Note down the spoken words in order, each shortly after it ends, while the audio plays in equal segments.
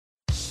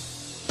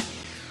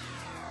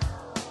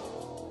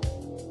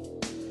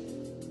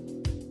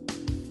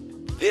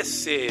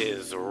This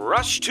is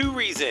Rush to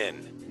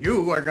Reason.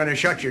 You are going to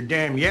shut your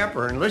damn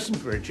yapper and listen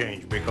for a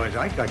change because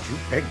I got you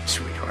pegged,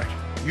 sweetheart.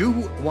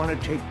 You want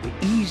to take the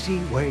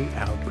easy way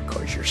out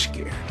because you're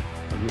scared.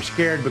 And you're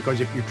scared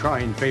because if you try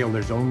and fail,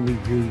 there's only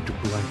you to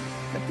blame.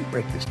 Let me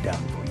break this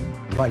down for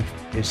you.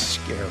 Life is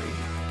scary.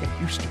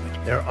 Get used to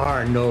it. There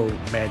are no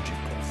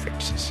magical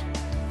fixes.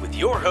 With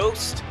your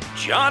host,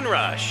 John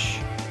Rush.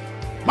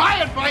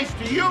 My advice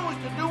to you is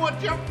to do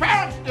what your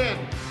parents did.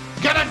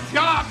 Get a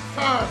job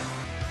first.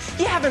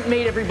 You haven't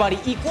made everybody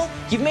equal.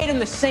 You've made them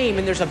the same,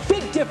 and there's a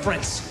big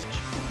difference.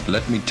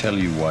 Let me tell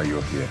you why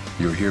you're here.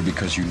 You're here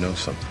because you know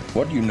something.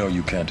 What you know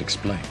you can't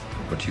explain,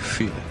 but you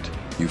feel it.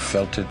 You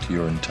felt it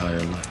your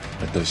entire life,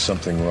 that there's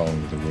something wrong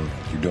with the world.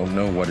 You don't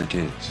know what it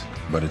is,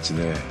 but it's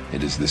there.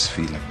 It is this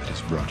feeling that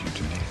has brought you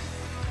to me.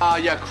 Are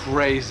you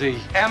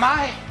crazy? Am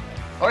I?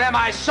 Or am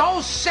I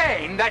so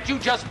sane that you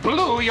just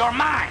blew your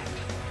mind?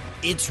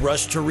 It's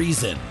Rush to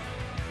Reason,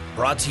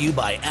 brought to you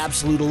by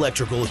Absolute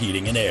Electrical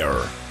Heating and Air.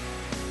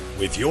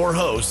 With your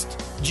host,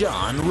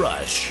 John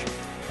Rush.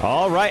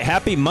 All right,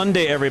 happy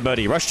Monday,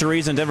 everybody. Rush to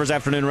Reason, Denver's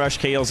Afternoon Rush,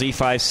 KLZ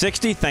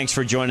 560. Thanks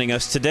for joining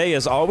us today.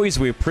 As always,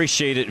 we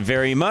appreciate it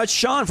very much.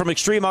 Sean from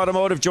Extreme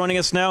Automotive joining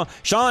us now.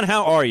 Sean,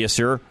 how are you,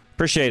 sir?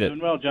 Appreciate it. Doing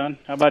well, John.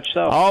 How about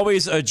yourself?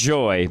 Always a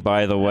joy,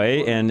 by the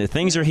way, and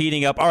things are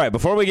heating up. All right,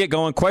 before we get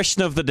going,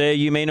 question of the day.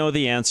 You may know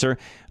the answer.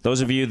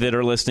 Those of you that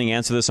are listening,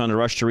 answer this on the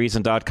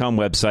rushtoreason.com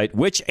website.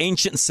 Which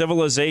ancient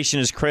civilization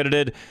is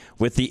credited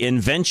with the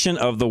invention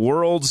of the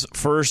world's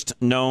first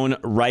known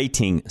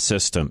writing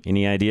system?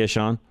 Any idea,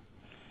 Sean?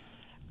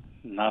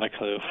 Not a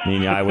clue.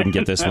 I wouldn't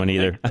get this one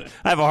either.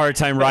 I have a hard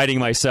time writing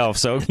myself,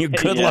 so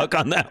good luck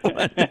on that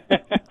one.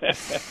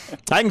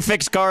 I can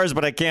fix cars,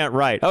 but I can't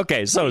write.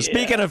 Okay, so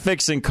speaking of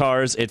fixing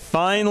cars, it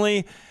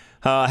finally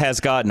has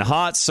gotten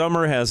hot.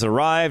 Summer has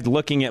arrived.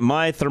 Looking at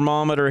my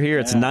thermometer here,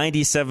 it's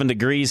 97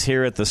 degrees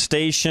here at the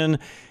station,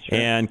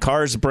 and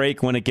cars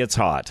break when it gets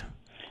hot.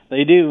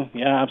 They do.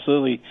 Yeah,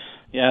 absolutely.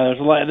 Yeah,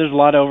 there's a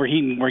lot of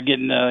overheating. We're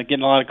getting a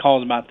lot of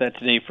calls about that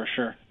today for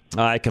sure.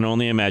 I can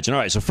only imagine. All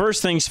right, so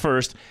first things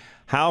first,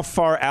 how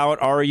far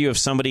out are you if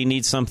somebody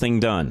needs something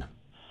done?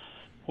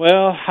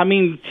 Well, I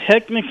mean,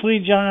 technically,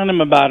 John,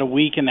 I'm about a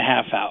week and a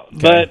half out. Okay.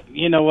 But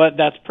you know what?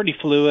 That's pretty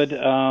fluid.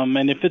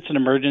 And if it's an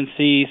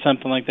emergency,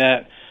 something like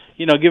that,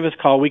 give us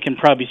a call. We can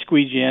probably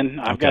squeeze you in.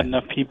 I've got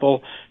enough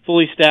people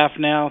fully staffed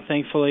now,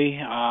 thankfully.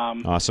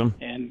 Awesome.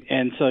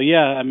 And so,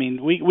 yeah, I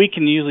mean, we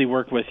can usually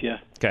work with you.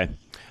 Okay.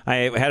 I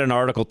had an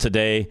article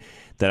today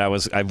that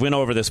I went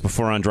over this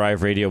before on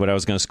Drive Radio, but I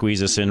was going to squeeze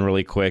this in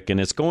really quick, and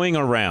it's going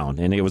around,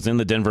 and it was in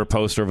the Denver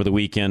Post over the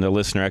weekend. A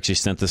listener actually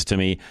sent this to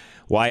me.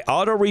 Why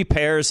auto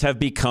repairs have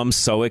become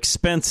so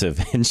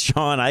expensive. And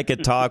Sean, I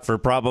could talk for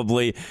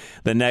probably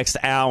the next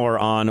hour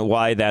on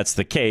why that's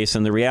the case,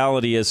 and the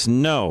reality is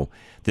no.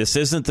 This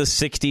isn't the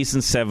 60s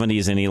and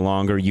 70s any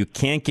longer. You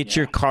can't get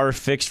your car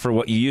fixed for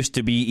what you used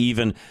to be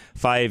even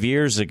 5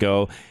 years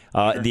ago.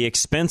 The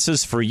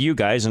expenses for you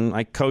guys, and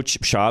I coach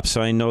shops,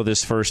 so I know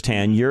this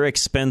firsthand, your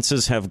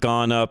expenses have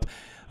gone up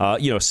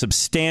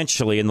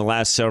substantially in the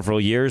last several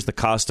years. The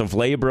cost of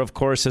labor, of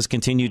course, has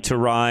continued to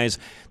rise.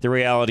 The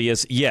reality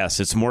is,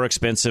 yes, it's more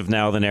expensive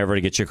now than ever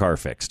to get your car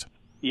fixed.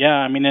 Yeah,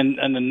 I mean,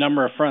 and the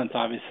number of fronts,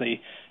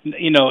 obviously.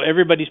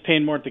 Everybody's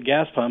paying more at the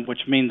gas pump,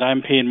 which means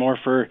I'm paying more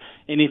for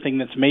anything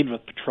that's made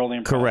with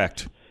petroleum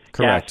products.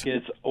 Correct.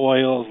 Gaskets,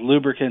 oils,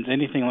 lubricants,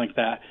 anything like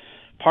that.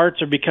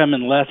 Parts are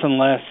becoming less and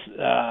less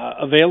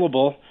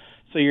available,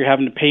 so you're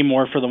having to pay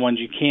more for the ones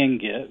you can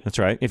get. That's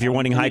right. If you're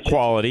wanting high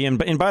quality, and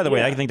by the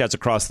way, I think that's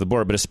across the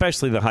board, but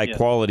especially the high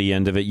quality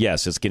end of it,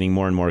 yes, it's getting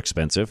more and more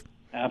expensive.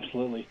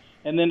 Absolutely.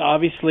 And then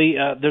obviously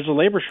there's a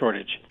labor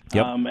shortage.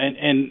 Yep.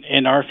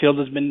 And our field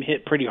has been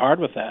hit pretty hard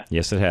with that.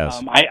 Yes, it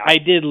has. I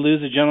did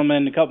lose a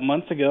gentleman a couple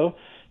months ago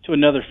to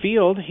another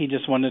field. He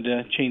just wanted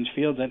to change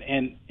fields,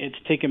 and it's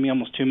taken me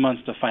almost 2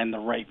 months to find the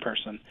right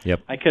person.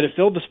 Yep. I could have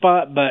filled the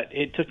spot, but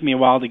it took me a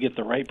while to get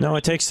the right person. No,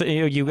 it takes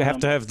you have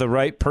to have the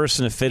right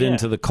person to fit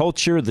into the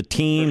culture, the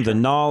team, the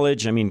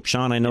knowledge. I mean,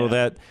 Sean, I know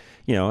that.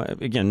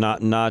 Again,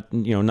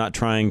 not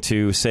trying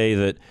to say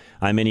that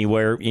I'm any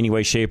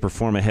way, shape, or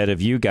form ahead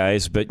of you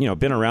guys, but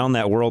been around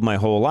that world my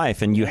whole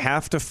life, and you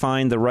have to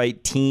find the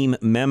right team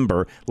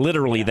member.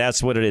 Literally,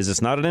 that's what it is.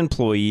 It's not an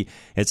employee;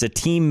 it's a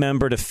team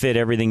member to fit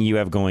everything you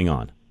have going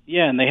on.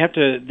 Yeah, and they have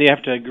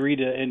to agree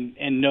to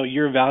and know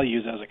your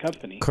values as a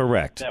company.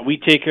 Correct. That we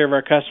take care of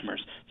our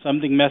customers.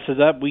 Something messes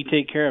up, we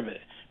take care of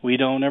it. We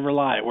don't ever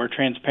lie. We're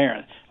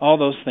transparent. All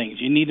those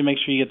things. You need to make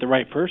sure you get the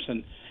right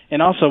person.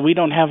 And also, we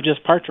don't have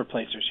just parts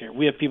replacers here.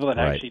 We have people that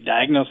actually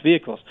diagnose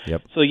vehicles.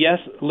 Yep. So, yes,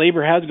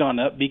 labor has gone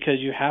up because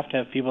you have to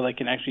have people that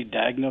can actually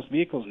diagnose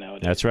vehicles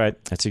nowadays. That's right.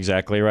 That's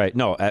exactly right.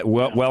 No,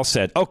 well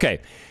said. Okay.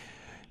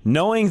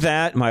 Knowing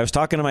that, I was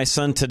talking to my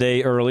son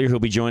today earlier,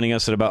 who'll be joining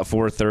us at about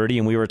 4:30,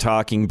 and we were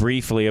talking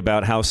briefly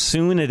about how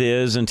soon it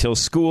is until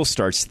school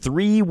starts.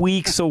 3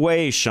 weeks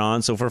away,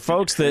 Sean. So for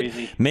folks that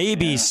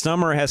maybe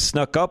summer has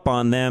snuck up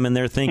on them and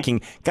they're thinking,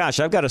 gosh,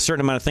 I've got a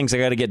certain amount of things I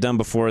got to get done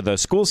before the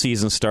school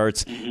season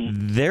starts,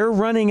 they're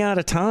running out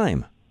of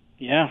time.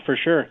 Yeah, for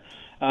sure.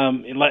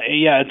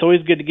 It's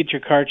always good to get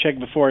your car checked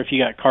before if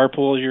you got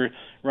carpools you're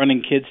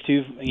running kids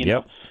to. You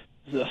know,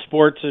 the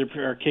sports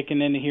are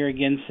kicking into here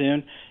again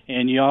soon.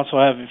 And you also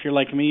have, if you're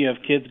like me, you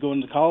have kids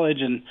going to college,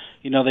 and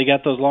they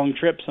got those long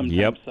trips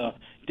sometimes. So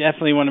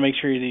definitely want to make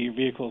sure that your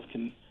vehicles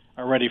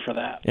are ready for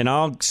that. And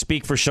I'll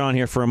speak for Sean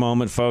here for a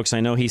moment, folks.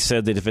 I know he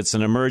said that if it's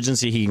an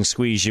emergency, he can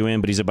squeeze you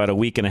in, but he's about a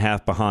week and a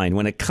half behind.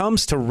 When it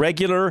comes to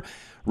regular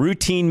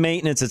routine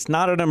maintenance, it's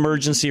not an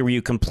emergency where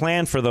you can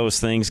plan for those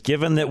things.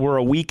 Given that we're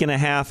a week and a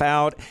half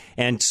out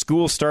and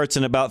school starts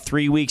in about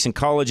 3 weeks and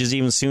college is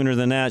even sooner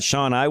than that,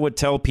 Sean, I would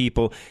tell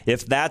people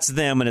if that's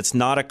them and it's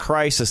not a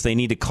crisis, they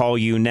need to call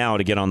you now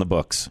to get on the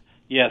books.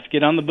 Yes,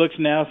 get on the books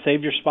now.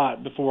 Save your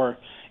spot before.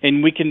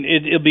 And we can.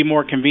 It'll be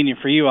more convenient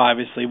for you,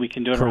 obviously. We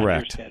can do it around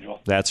your schedule.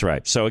 That's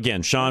right. So,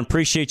 again, Sean,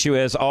 appreciate you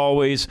as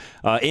always.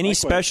 Any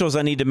specials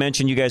I need to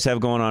mention you guys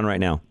have going on right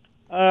now?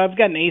 I've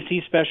got an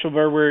AC special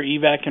where we're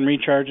evac and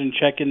recharge and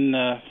checking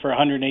for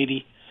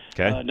 $180.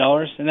 And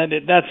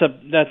that's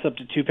up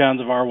to 2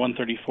 pounds of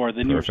R134.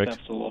 The newer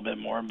stuff's a little bit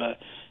more, but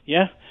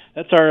yeah,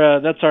 that's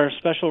our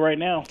special right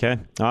now. Okay,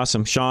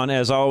 awesome, Sean.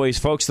 As always,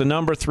 folks, the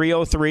number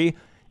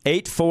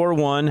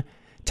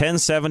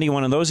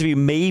 303-841-1071. And those of you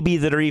maybe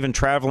that are even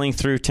traveling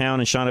through town,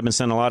 and Sean, I've been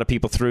sending a lot of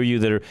people to you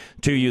that are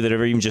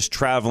even just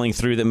traveling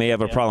through that may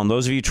have a problem.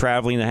 Those of you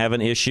traveling that have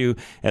an issue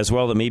as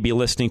well that may be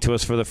listening to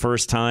us for the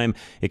first time,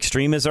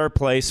 Extreme is our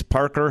place.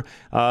 Parker,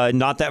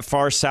 not that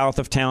far south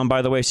of town,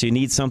 by the way, so you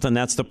need something,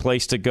 that's the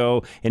place to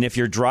go. And if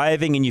you're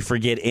driving and you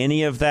forget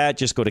any of that,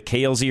 just go to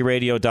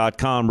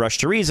klzradio.com,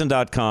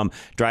 rushtoreason.com,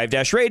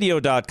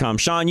 drive-radio.com.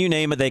 Sean, you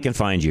name it, they can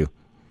find you.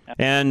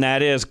 And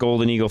that is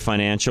Golden Eagle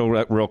Financial.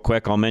 Real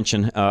quick, I'll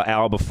mention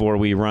Al before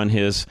we run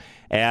his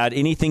ad.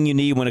 Anything you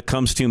need when it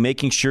comes to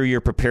making sure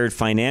you're prepared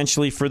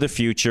financially for the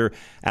future,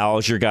 Al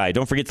is your guy.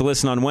 Don't forget to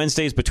listen on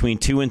Wednesdays between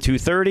 2 and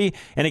 2:30.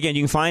 And again,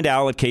 you can find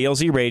Al at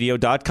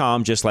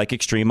klzradio.com, just like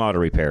Extreme Auto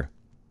Repair.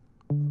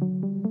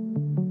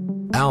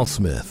 Al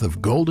Smith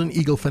of Golden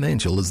Eagle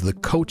Financial is the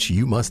coach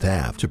you must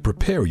have to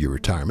prepare your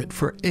retirement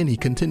for any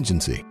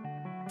contingency.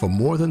 For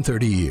more than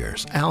 30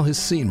 years, Al has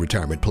seen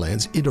retirement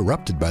plans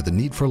interrupted by the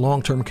need for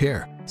long-term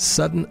care,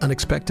 sudden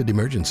unexpected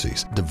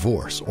emergencies,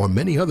 divorce, or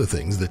many other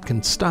things that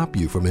can stop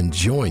you from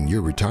enjoying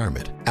your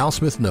retirement. Al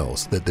Smith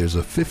knows that there's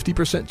a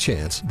 50%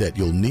 chance that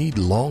you'll need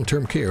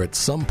long-term care at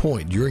some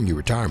point during your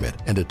retirement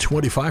and a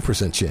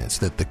 25% chance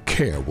that the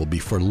care will be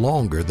for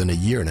longer than a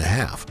year and a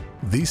half.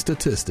 These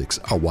statistics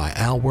are why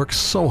Al works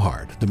so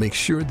hard to make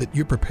sure that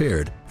you're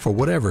prepared for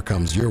whatever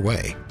comes your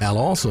way. Al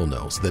also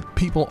knows that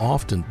people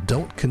often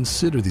don't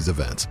consider these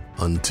events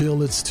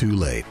until it's too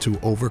late to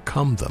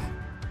overcome them.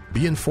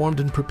 Be informed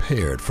and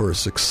prepared for a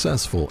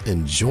successful,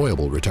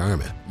 enjoyable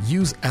retirement.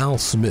 Use Al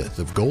Smith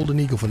of Golden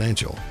Eagle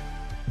Financial.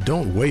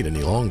 Don't wait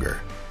any longer.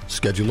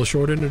 Schedule a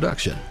short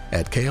introduction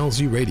at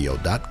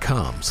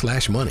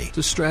klzradio.com/money to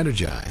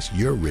strategize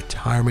your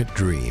retirement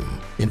dream.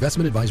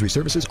 Investment advisory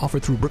services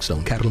offered through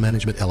Brookstone Capital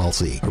Management,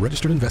 LLC, a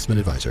registered investment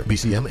advisor.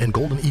 BCM and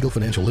Golden Eagle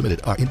Financial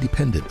Limited are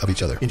independent of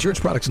each other. Insurance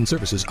products and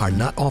services are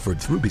not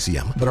offered through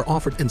BCM, but are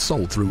offered and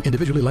sold through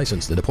individually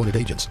licensed and appointed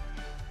agents.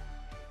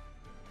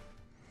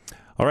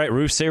 All right,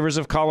 Roof Savers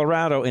of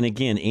Colorado. And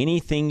again,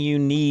 anything you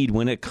need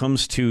when it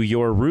comes to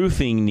your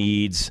roofing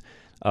needs,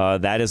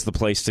 that is the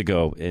place to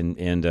go.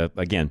 And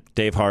again,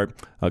 Dave Hart,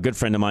 a good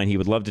friend of mine, he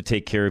would love to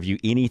take care of you.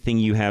 Anything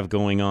you have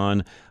going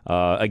on,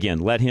 again,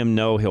 let him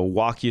know. He'll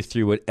walk you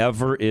through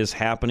whatever is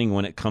happening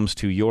when it comes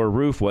to your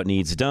roof, what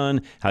needs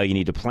done, how you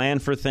need to plan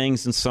for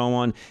things, and so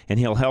on. And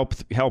he'll help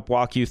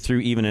walk you through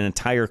even an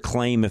entire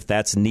claim if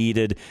that's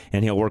needed.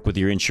 And he'll work with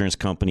your insurance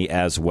company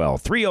as well.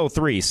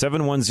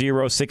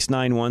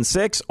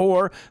 303-710-6916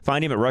 or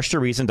find him at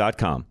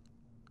rushtoreason.com.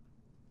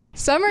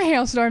 Summer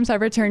hailstorms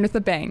have returned with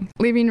a bang,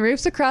 leaving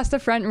roofs across the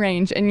Front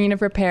Range in need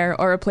of repair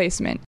or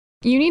replacement.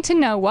 You need to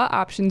know what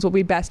options will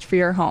be best for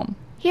your home.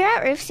 Here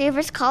at Roof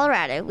Savers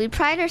Colorado, we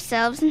pride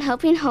ourselves in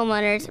helping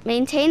homeowners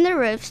maintain their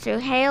roofs through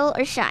hail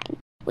or shine.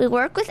 We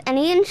work with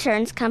any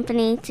insurance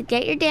company to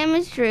get your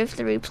damaged roof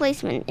the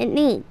replacement it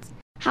needs.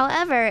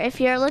 However, if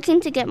you're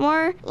looking to get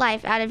more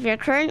life out of your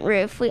current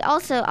roof, we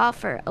also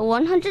offer a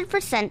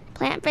 100%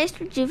 plant-based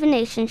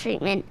rejuvenation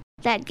treatment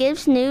that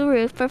gives new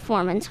roof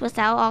performance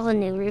without all the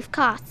new roof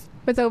costs.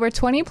 With over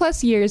 20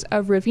 plus years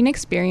of roofing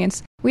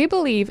experience, we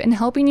believe in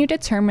helping you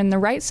determine the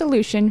right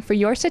solution for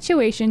your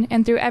situation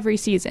and through every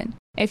season.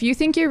 If you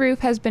think your roof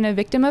has been a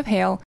victim of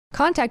hail,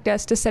 contact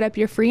us to set up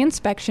your free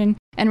inspection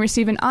and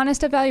receive an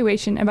honest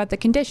evaluation about the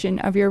condition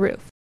of your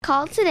roof.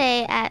 Call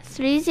today at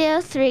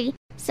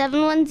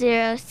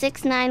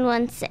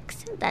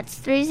 303-710-6916. That's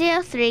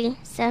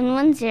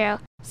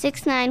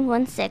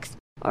 303-710-6916.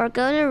 Or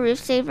go to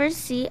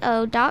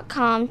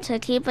roofsaversco.com to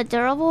keep a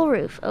durable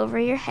roof over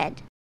your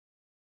head.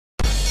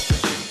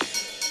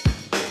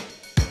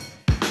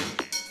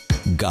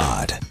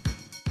 God,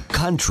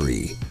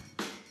 country,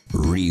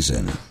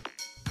 reason.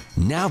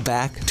 Now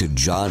back to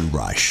John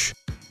Rush.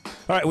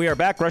 All right, we are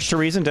back. Rush to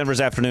Reason, Denver's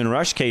Afternoon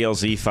Rush,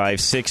 KLZ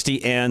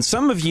 560. And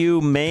some of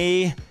you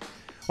may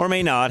or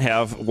may not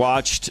have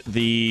watched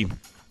the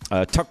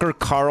Tucker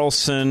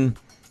Carlson,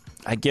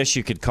 I guess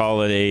you could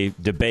call it a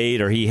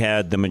debate, or he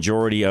had the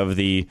majority of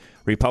the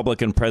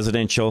Republican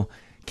presidential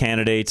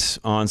candidates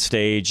on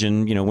stage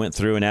and, went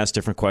through and asked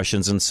different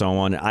questions and so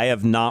on. I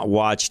have not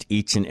watched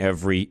each and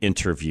every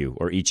interview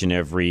or each and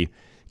every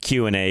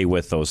Q&A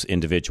with those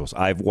individuals.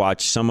 I've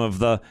watched some of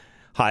the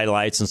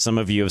highlights, and some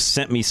of you have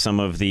sent me some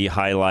of the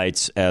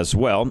highlights as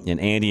well. And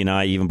Andy and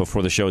I, even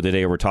before the show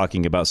today, were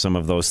talking about some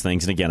of those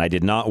things. And again, I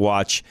did not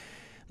watch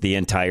the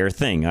entire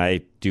thing.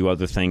 I do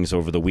other things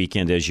over the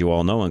weekend, as you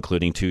all know,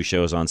 including 2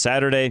 shows on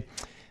Saturday.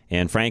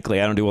 And frankly,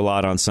 I don't do a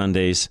lot on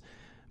Sundays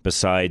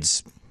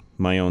besides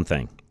my own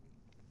thing.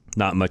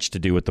 Not much to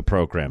do with the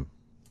program,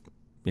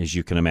 as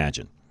you can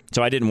imagine.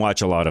 So I didn't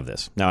watch a lot of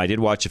this. Now, I did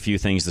watch a few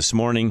things this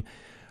morning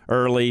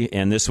early,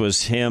 and this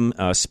was him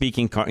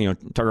speaking.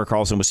 Tucker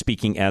Carlson was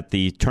speaking at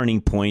the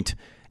Turning Point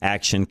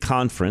Action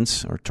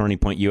Conference, or Turning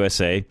Point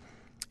USA,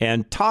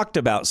 and talked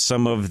about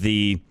some of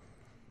the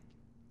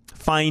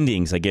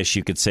findings, I guess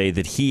you could say,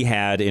 that he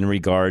had in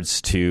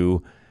regards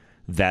to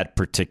that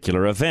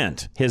particular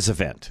event, his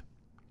event.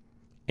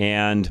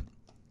 And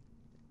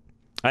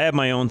I have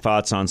my own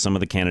thoughts on some of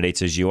the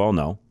candidates, as you all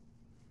know.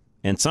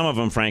 And some of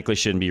them, frankly,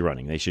 shouldn't be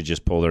running. They should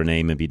just pull their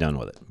name and be done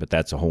with it. But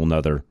that's a whole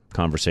nother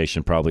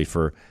conversation probably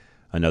for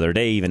another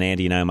day. Even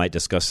Andy and I might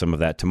discuss some of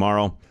that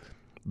tomorrow.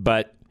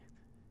 But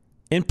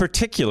in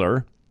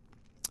particular,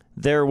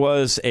 there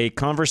was a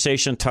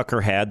conversation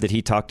Tucker had that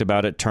he talked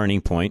about at Turning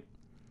Point,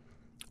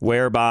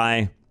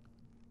 whereby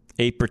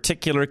a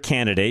particular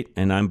candidate,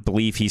 and I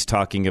believe he's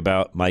talking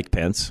about Mike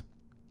Pence,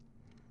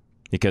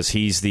 because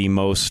he's the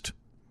most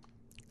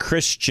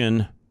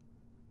Christian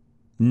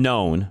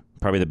known,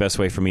 probably the best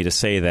way for me to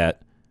say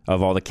that,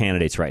 of all the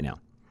candidates right now.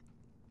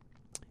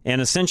 And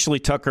essentially,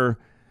 Tucker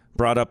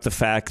brought up the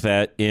fact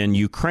that in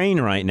Ukraine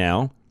right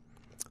now,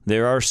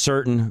 there are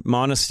certain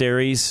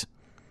monasteries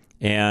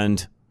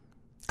and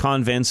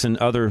convents and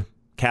other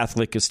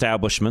Catholic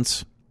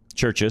establishments,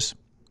 churches,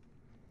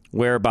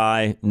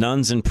 whereby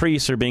nuns and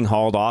priests are being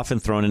hauled off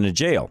and thrown into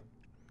jail.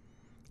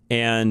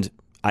 And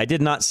I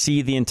did not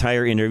see the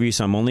entire interview,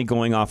 so I'm only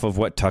going off of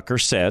what Tucker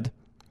said.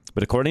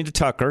 But according to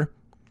Tucker,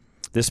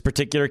 this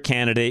particular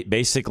candidate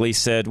basically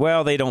said,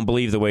 well, they don't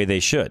believe the way they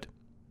should.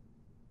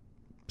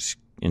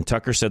 And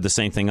Tucker said the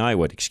same thing I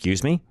would.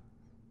 Excuse me?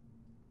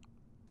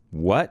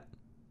 What?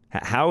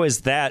 How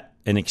is that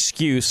an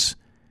excuse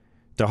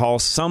to haul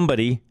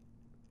somebody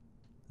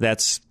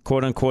that's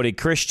quote-unquote a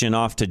Christian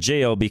off to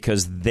jail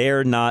because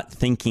they're not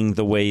thinking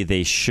the way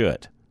they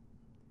should?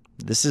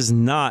 This is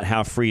not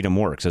how freedom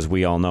works, as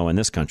we all know in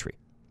this country.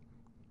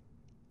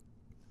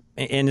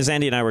 And as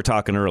Andy and I were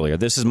talking earlier,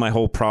 this is my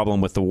whole problem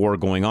with the war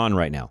going on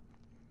right now.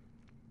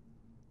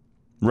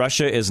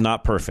 Russia is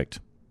not perfect,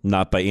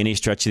 not by any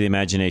stretch of the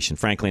imagination.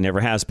 Frankly,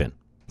 never has been,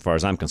 as far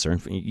as I'm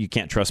concerned. You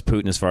can't trust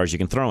Putin as far as you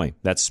can throw him.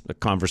 That's a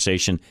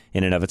conversation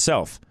in and of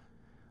itself.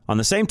 On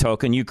the same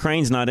token,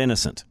 Ukraine's not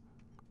innocent.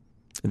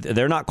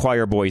 They're not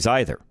choir boys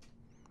either.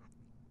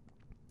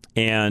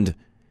 And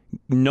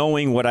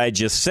knowing what I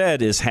just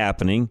said is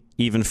happening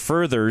even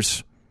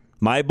furthers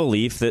my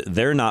belief that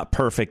they're not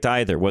perfect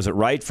either. Was it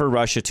right for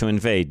Russia to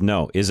invade?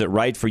 No. Is it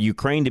right for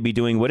Ukraine to be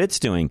doing what it's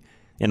doing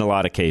in a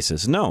lot of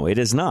cases? No, it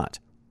is not.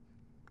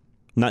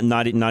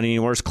 Not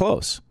anywhere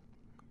close.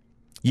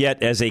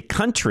 Yet, as a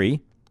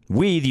country,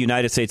 we, the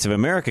United States of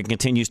America,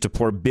 continues to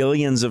pour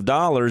billions of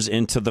dollars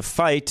into the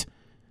fight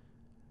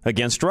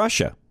against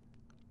Russia.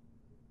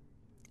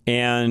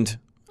 And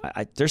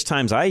there's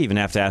times I even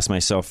have to ask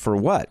myself, for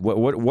what?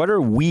 What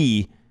are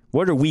we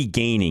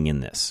gaining in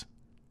this?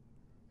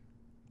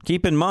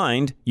 Keep in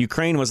mind,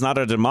 Ukraine was not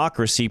a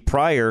democracy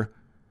prior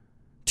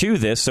to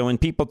this. So when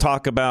people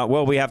talk about,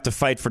 well, we have to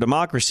fight for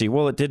democracy,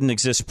 well, it didn't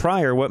exist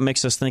prior. What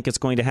makes us think it's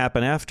going to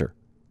happen after?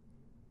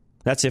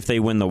 That's if they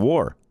win the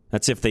war.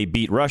 That's if they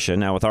beat Russia.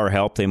 Now, with our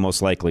help, they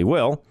most likely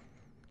will.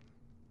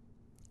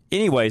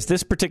 Anyways,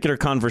 this particular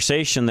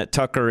conversation that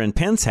Tucker and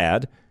Pence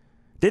had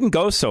didn't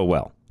go so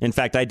well. In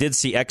fact, I did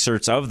see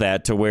excerpts of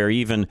that to where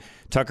even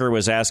Tucker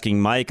was asking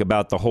Mike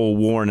about the whole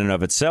war in and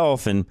of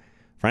itself. And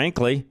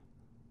frankly,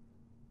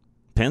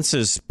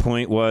 Pence's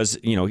point was,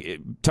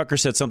 Tucker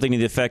said something to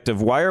the effect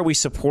of, why are we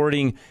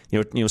supporting,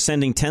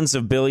 sending tens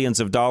of billions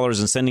of dollars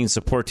and sending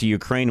support to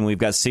Ukraine when we've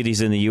got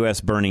cities in the U.S.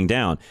 burning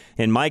down?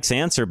 And Mike's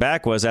answer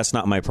back was, that's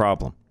not my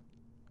problem.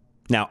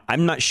 Now,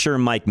 I'm not sure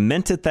Mike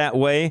meant it that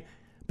way,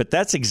 but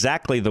that's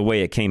exactly the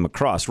way it came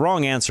across.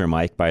 Wrong answer,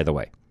 Mike, by the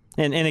way.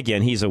 And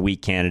again, he's a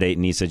weak candidate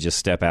and needs to just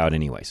step out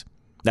anyways.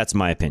 That's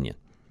my opinion.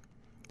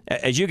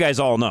 As you guys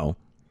all know,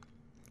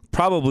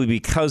 probably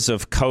because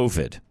of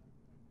COVID,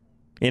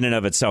 in and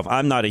of itself,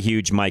 I'm not a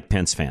huge Mike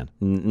Pence fan.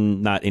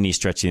 Not any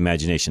stretch of the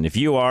imagination. If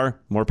you are,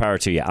 more power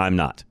to you. I'm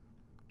not.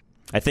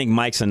 I think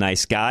Mike's a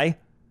nice guy.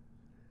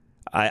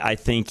 I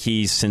think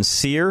he's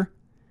sincere,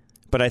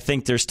 but I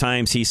think there's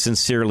times he's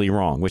sincerely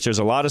wrong, which there's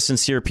a lot of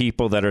sincere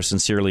people that are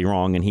sincerely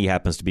wrong, and he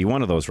happens to be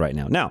one of those right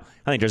now. Now,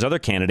 I think there's other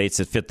candidates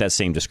that fit that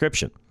same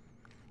description.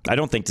 I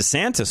don't think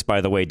DeSantis,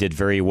 by the way, did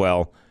very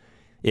well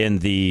in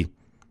the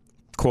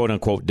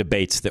quote-unquote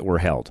debates that were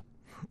held.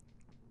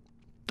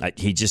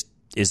 He just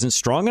isn't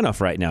strong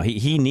enough right now.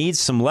 He needs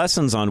some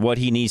lessons on what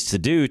he needs to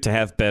do to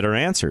have better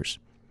answers,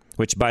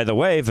 which, by the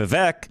way,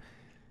 Vivek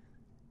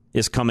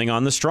is coming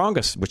on the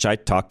strongest, which I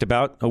talked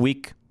about a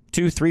week,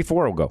 2, 3,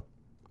 4 ago.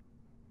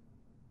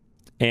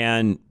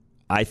 And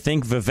I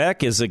think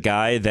Vivek is a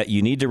guy that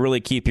you need to really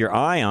keep your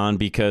eye on,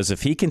 because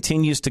if he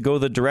continues to go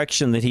the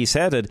direction that he's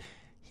headed,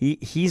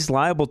 he's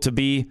liable to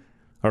be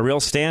a real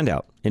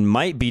standout and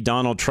might be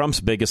Donald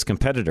Trump's biggest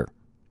competitor.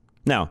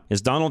 Now,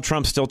 is Donald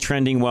Trump still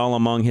trending well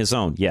among his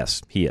own?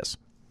 Yes, he is.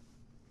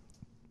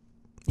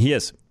 He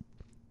is.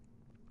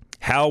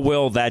 How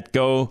will that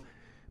go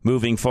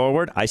moving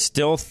forward? I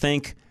still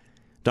think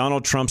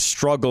Donald Trump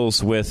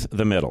struggles with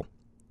the middle.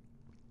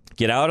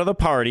 Get out of the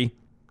party.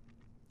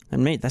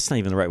 And that's not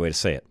even the right way to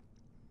say it.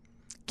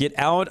 Get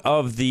out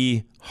of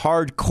the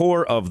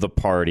hardcore of the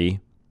party,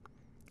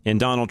 and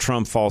Donald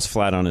Trump falls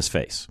flat on his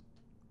face.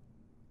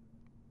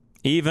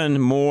 Even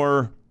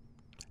more,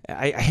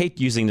 I hate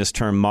using this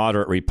term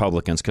moderate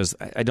Republicans because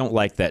I don't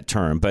like that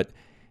term, but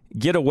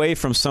get away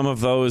from some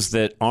of those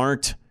that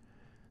aren't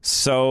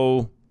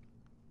so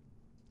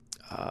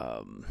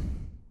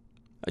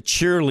a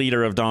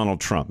cheerleader of Donald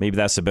Trump. Maybe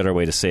that's a better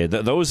way to say it.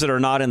 Those that are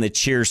not in the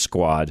cheer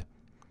squad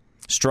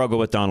struggle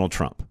with Donald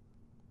Trump.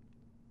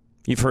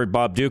 You've heard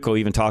Bob Duco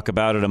even talk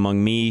about it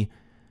among me,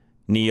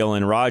 Neil,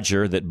 and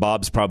Roger, that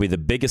Bob's probably the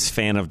biggest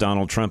fan of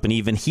Donald Trump, and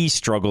even he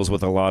struggles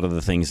with a lot of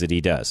the things that he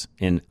does.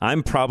 And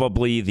I'm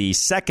probably the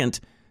second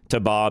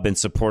to Bob in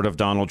support of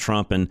Donald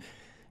Trump, and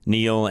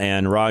Neil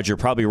and Roger.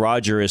 Probably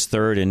Roger is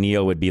third, and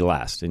Neil would be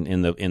last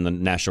in the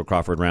National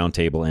Crawford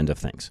Roundtable end of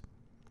things.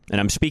 And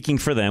I'm speaking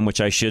for them,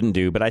 which I shouldn't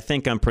do, but I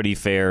think I'm pretty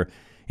fair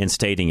in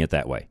stating it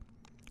that way.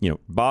 You know,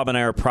 Bob and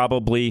I are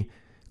probably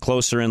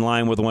closer in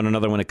line with one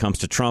another when it comes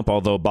to Trump,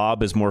 although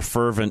Bob is more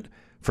fervent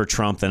for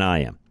Trump than I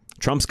am.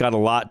 Trump's got a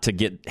lot to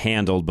get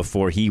handled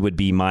before he would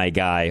be my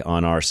guy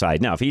on our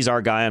side. Now, if he's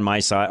our guy on my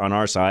side, on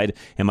our side,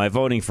 am I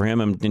voting for him,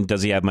 and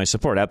does he have my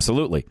support?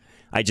 Absolutely.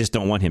 I just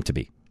don't want him to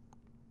be.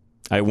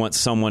 I want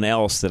someone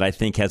else that I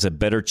think has a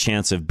better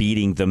chance of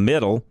beating the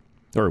middle,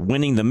 or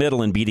winning the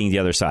middle and beating the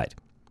other side.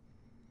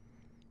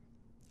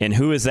 And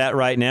who is that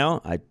right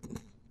now?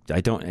 I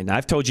don't, and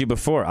I've told you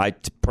before,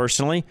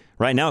 personally,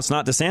 right now it's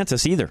not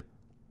DeSantis either.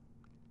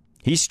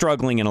 He's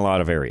struggling in a lot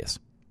of areas.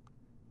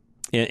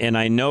 And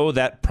I know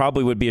that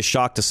probably would be a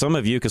shock to some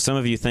of you, because some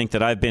of you think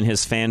that I've been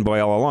his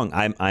fanboy all along.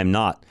 I'm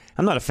not.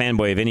 I'm not a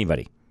fanboy of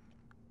anybody.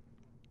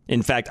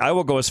 In fact, I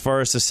will go as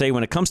far as to say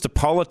when it comes to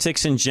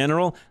politics in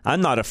general,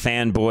 I'm not a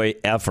fanboy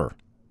ever.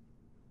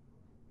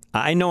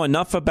 I know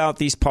enough about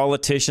these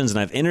politicians, and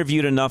I've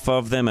interviewed enough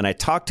of them, and I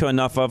talked to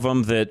enough of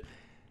them that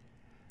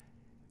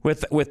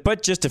with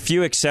but just a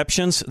few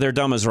exceptions, they're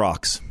dumb as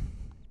rocks.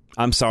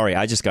 I'm sorry,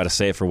 I just got to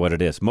say it for what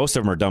it is. Most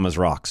of them are dumb as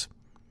rocks.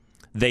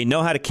 They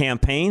know how to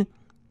campaign.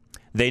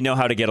 They know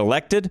how to get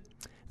elected.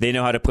 They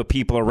know how to put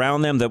people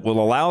around them that will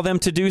allow them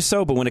to do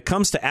so. But when it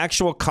comes to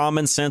actual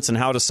common sense and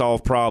how to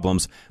solve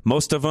problems,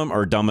 most of them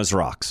are dumb as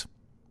rocks.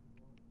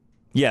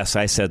 Yes,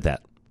 I said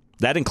that.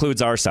 That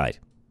includes our side.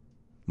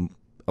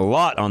 A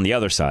lot on the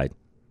other side.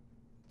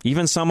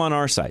 Even some on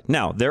our side.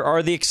 Now, there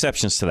are the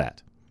exceptions to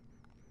that.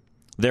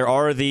 There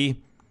are the,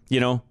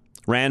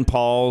 Rand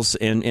Pauls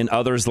and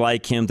others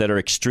like him that are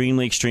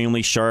extremely,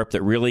 extremely sharp,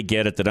 that really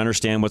get it, that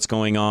understand what's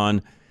going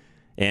on,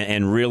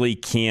 and really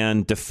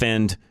can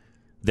defend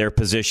their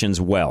positions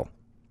well.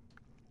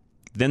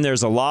 Then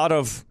there's a lot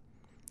of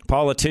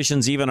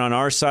politicians, even on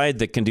our side,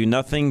 that can do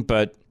nothing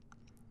but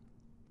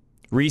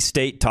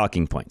restate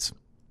talking points.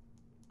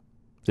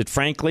 That,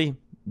 frankly,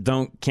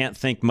 can't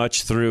think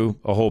much through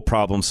a whole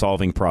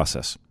problem-solving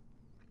process.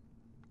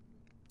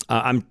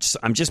 I'm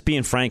just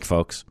being frank,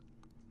 folks.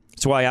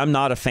 That's why I'm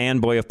not a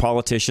fanboy of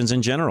politicians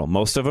in general.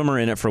 Most of them are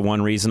in it for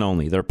one reason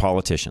only. They're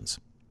politicians.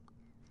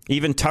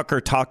 Even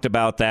Tucker talked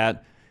about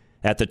that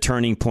at the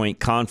Turning Point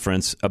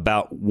conference,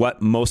 about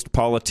what most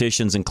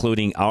politicians,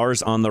 including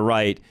ours on the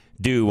right,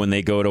 do when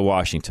they go to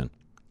Washington.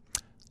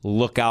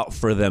 Look out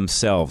for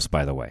themselves,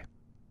 by the way.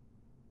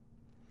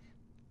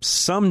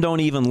 Some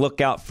don't even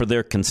look out for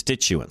their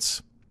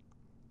constituents.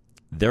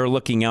 They're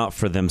looking out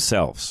for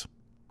themselves.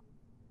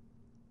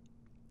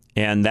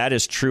 And that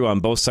is true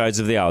on both sides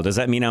of the aisle. Does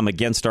that mean I'm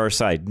against our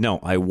side? No,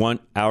 I want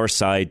our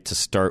side to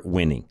start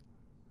winning.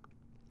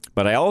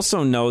 But I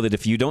also know that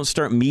if you don't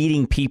start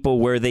meeting people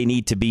where they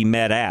need to be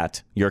met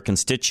at, your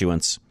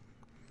constituents,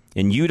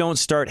 and you don't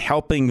start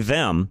helping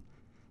them,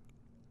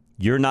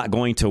 you're not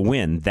going to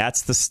win.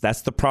 That's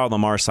the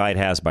problem our side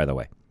has, by the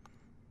way.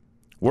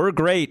 We're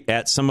great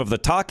at some of the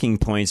talking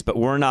points, but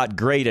we're not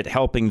great at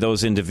helping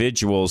those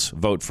individuals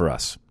vote for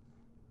us.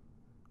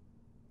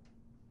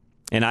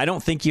 And I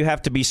don't think you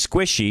have to be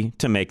squishy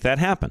to make that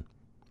happen.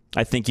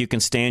 I think you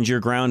can stand your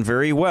ground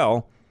very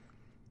well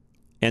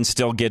and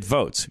still get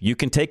votes. You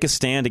can take a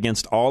stand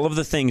against all of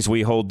the things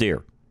we hold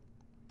dear,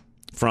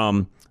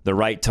 from the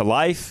right to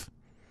life,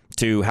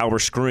 to how we're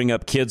screwing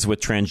up kids with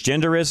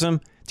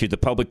transgenderism, to the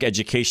public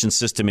education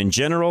system in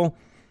general,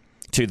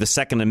 to the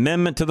Second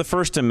Amendment, to the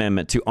First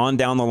Amendment, to on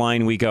down the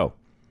line we go.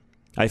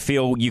 I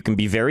feel you can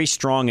be very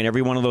strong in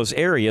every one of those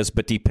areas,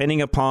 but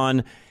depending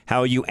upon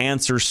how you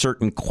answer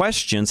certain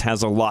questions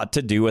has a lot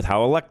to do with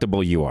how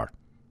electable you are.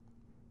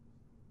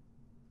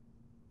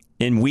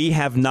 And we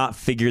have not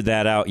figured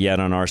that out yet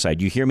on our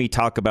side. You hear me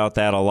talk about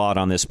that a lot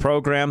on this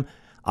program.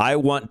 I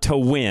want to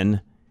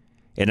win.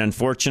 And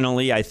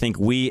unfortunately, I think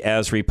we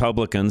as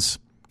Republicans,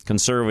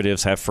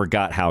 conservatives, have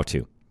forgot how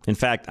to. In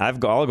fact, I'll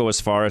go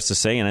as far as to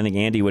say, and I think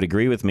Andy would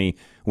agree with me,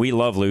 we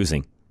love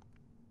losing.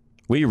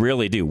 We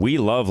really do. We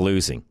love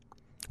losing.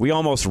 We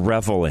almost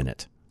revel in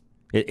it.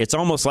 It's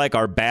almost like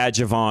our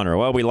badge of honor.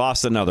 Well, we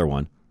lost another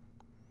one.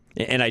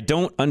 And I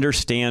don't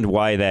understand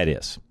why that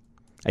is.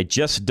 I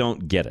just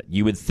don't get it.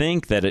 You would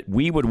think that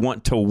we would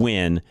want to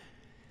win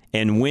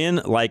and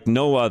win like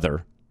no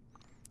other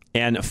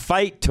and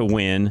fight to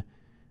win,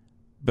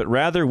 but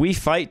rather we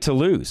fight to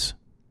lose.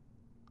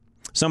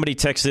 Somebody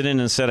texted in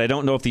and said, I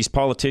don't know if these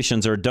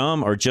politicians are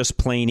dumb or just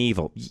plain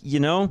evil. You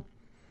know,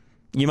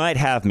 you might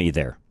have me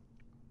there.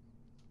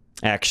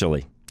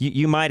 Actually,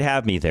 you might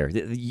have me there.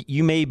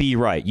 You may be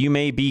right. You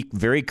may be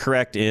very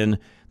correct in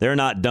they're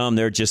not dumb.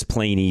 They're just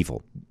plain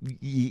evil.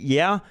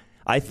 Yeah,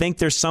 I think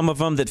there's some of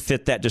them that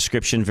fit that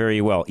description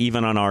very well,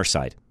 even on our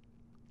side.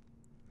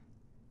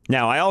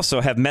 Now, I also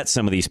have met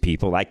some of these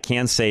people. I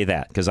can say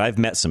that because I've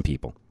met some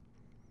people.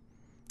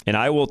 And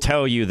I will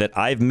tell you that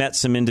I've met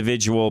some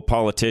individual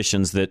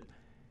politicians that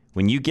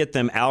when you get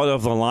them out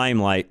of the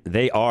limelight,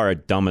 they are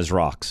dumb as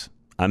rocks.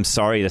 I'm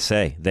sorry to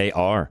say, they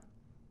are.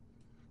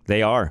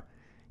 They are.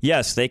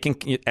 Yes, they can,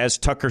 as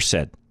Tucker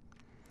said,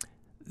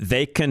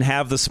 they can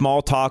have the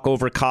small talk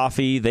over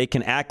coffee. They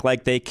can act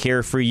like they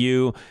care for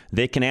you.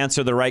 They can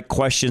answer the right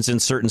questions in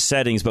certain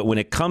settings. But when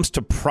it comes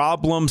to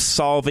problem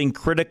solving,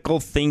 critical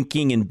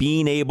thinking, and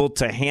being able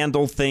to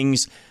handle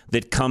things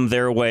that come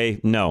their way,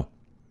 no.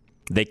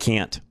 They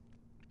can't.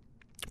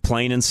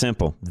 Plain and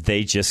simple.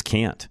 They just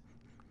can't.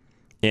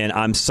 And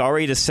I'm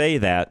sorry to say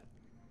that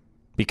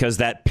because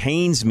that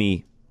pains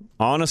me,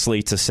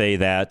 honestly, to say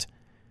that.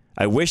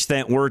 I wish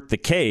that weren't the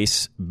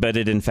case, but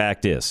it in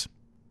fact is.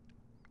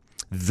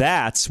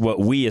 That's what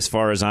we, as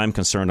far as I'm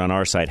concerned, on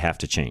our side have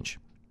to change.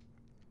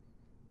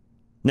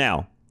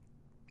 Now,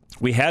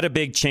 we had a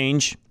big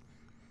change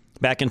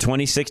back in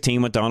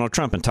 2016 with Donald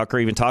Trump, and Tucker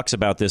even talks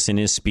about this in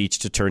his speech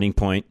to Turning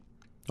Point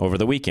over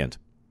the weekend.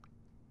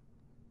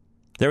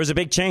 There was a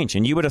big change,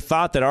 and you would have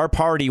thought that our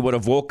party would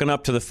have woken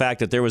up to the fact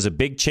that there was a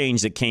big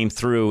change that came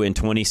through in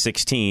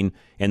 2016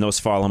 and those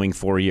following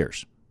 4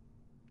 years.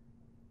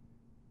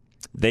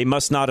 They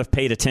must not have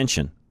paid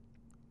attention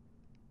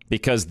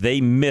because they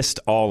missed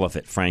all of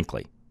it,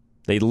 frankly.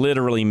 They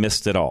literally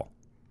missed it all.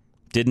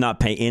 Did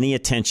not pay any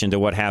attention to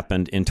what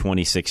happened in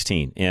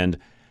 2016. And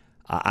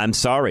I'm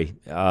sorry.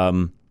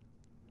 I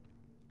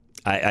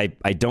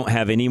don't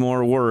have any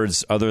more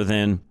words other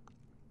than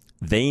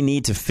they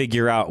need to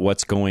figure out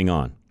what's going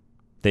on.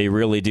 They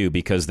really do,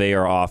 because they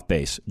are off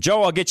base.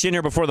 Joe, I'll get you in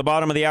here before the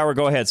bottom of the hour.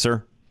 Go ahead,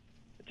 sir.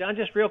 John,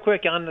 just real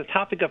quick on the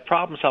topic of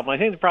problem solving. I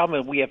think the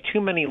problem is we have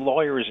too many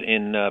lawyers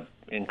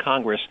in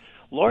Congress.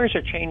 Lawyers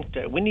are trained.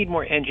 We need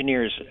more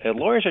engineers.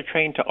 Lawyers are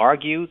trained to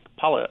argue.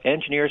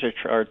 Engineers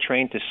are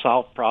trained to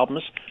solve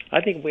problems.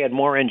 I think if we had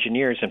more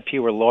engineers and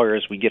fewer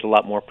lawyers, we get a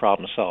lot more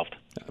problems solved.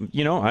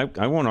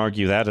 I won't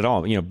argue that at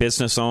all.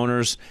 Business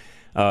owners,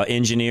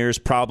 engineers,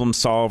 problem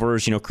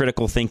solvers,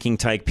 critical thinking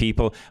type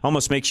people.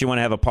 Almost makes you want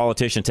to have a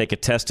politician take a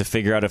test to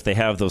figure out if they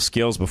have those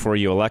skills before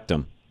you elect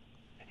them.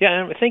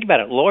 Yeah, and think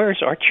about it.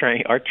 Lawyers are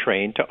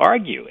trained to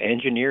argue.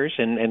 Engineers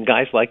and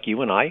guys like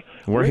you and I,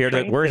 we're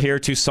here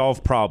to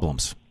solve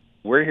problems.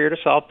 We're here to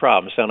solve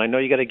problems. And I know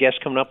you got a guest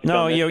coming up.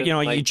 No,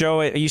 Joe,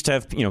 I used to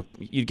have,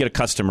 you'd get a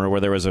customer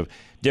where there was a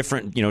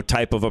different,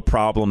 type of a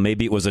problem.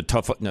 Maybe it was a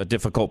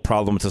difficult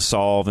problem to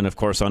solve. And of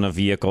course, on a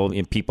vehicle,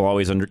 people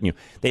always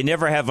they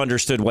never have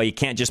understood why you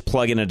can't just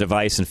plug in a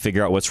device and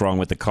figure out what's wrong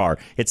with the car.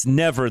 It's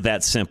never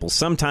that simple.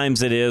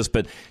 Sometimes it is,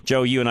 but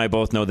Joe, you and I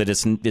both know that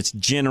it's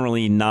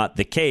generally not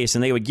the case.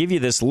 And they would give you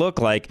this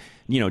look like,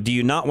 do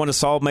you not want to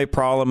solve my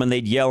problem? And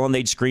they'd yell and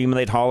they'd scream and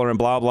they'd holler and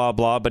blah, blah,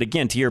 blah. But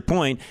again, to your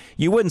point,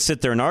 you wouldn't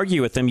sit there and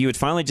argue with them. You would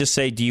finally just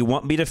say, do you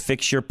want me to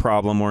fix your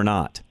problem or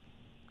not?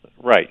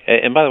 Right.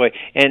 And by the way,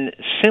 and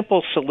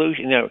simple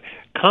solutions,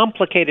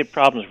 complicated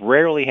problems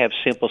rarely have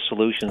simple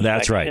solutions.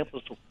 That's right.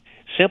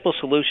 Simple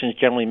solutions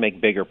generally make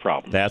bigger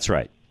problems. That's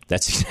right.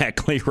 That's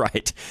exactly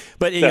right.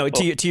 But,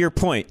 to your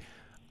point,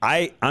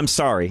 I'm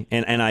sorry,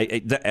 and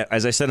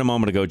as I said a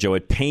moment ago, Joe,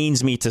 it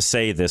pains me to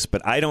say this,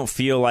 but I don't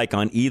feel like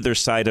on either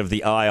side of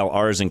the aisle,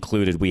 ours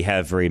included, we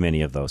have very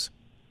many of those.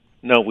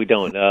 No, we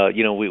don't.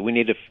 We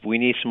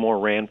need some more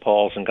Rand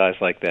Pauls and guys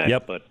like that.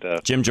 Yep.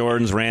 But Jim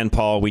Jordan's, Rand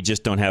Paul, we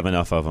just don't have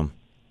enough of them.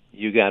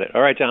 You got it.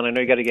 All right, John. I know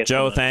you got to get.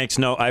 Joe, thanks.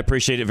 No, I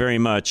appreciate it very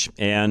much.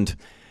 And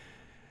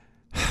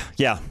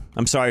yeah,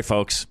 I'm sorry,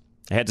 folks.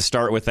 I had to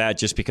start with that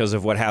just because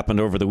of what happened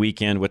over the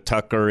weekend with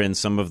Tucker and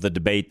some of the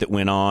debate that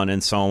went on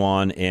and so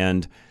on.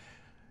 And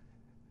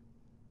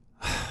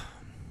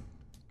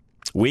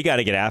We got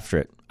to get after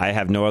it. I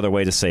have no other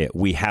way to say it.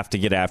 We have to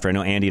get after it. I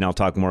know Andy and I'll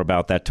talk more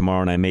about that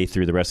tomorrow, and I may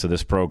through the rest of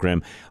this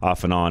program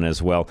off and on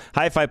as well.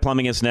 High Five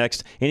Plumbing is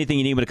next. Anything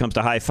you need when it comes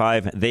to High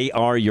Five, they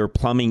are your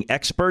plumbing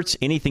experts.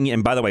 Anything,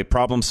 and by the way,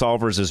 problem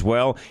solvers as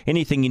well.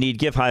 Anything you need,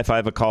 give High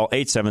Five a call,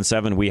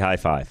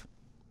 877-WE-HIGH-FIVE.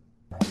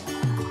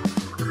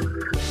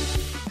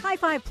 High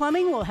Five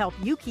Plumbing will help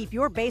you keep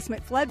your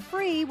basement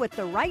flood-free with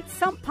the right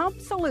sump pump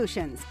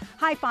solutions.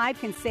 High Five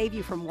can save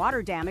you from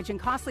water damage and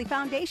costly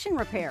foundation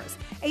repairs.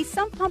 A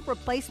sump pump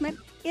replacement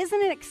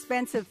isn't an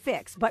expensive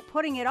fix, but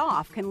putting it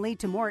off can lead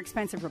to more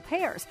expensive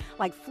repairs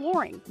like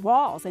flooring,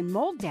 walls, and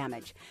mold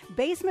damage.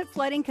 Basement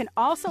flooding can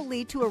also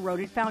lead to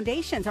eroded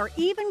foundations or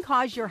even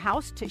cause your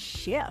house to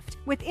shift.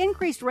 With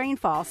increased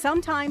rainfall,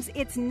 sometimes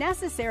it's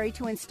necessary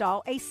to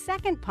install a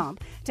second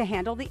pump to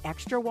handle the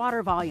extra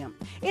water volume.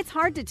 It's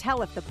hard to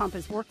tell if the pump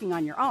is working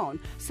on your own,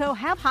 so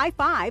have High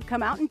Five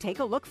come out and take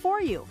a look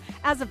for you.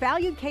 As a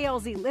valued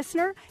KLZ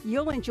listener,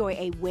 you'll enjoy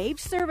a waived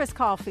service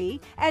call fee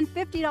and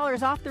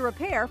 $50 off the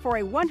repair for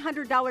a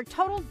 $100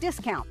 total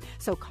discount.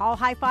 So call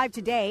High Five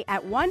today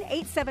at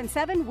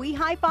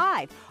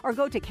 1-877-WE-HIGH-FIVE or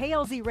go to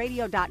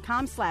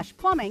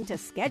klzradio.com/plumbing to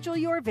schedule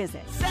your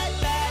visit.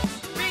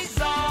 Setbacks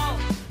resolve.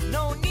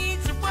 No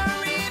need to worry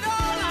at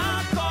all.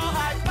 I'll call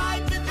High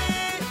Five for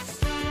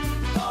this.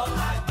 Call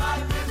High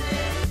Five for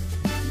this.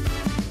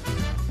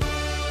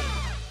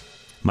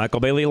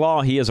 Michael Bailey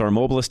Law, he is our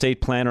mobile estate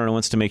planner and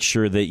wants to make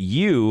sure that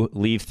you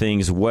leave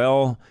things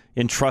well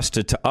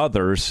entrusted to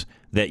others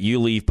that you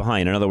leave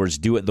behind. In other words,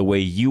 do it the way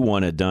you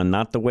want it done,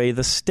 not the way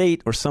the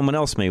state or someone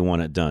else may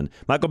want it done.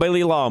 Michael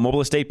Bailey Law,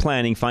 Mobile Estate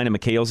Planning. Find him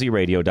at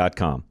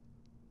klzradio.com.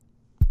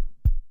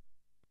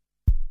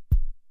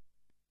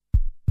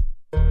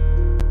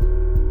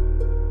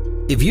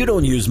 If you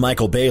don't use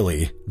Michael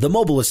Bailey, the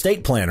mobile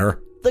estate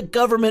planner, the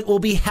government will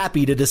be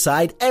happy to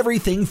decide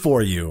everything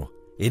for you.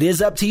 It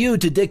is up to you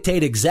to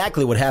dictate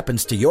exactly what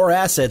happens to your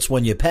assets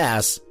when you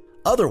pass.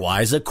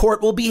 Otherwise, a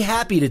court will be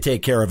happy to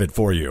take care of it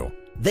for you.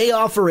 They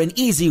offer an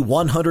easy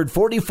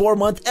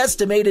 144-month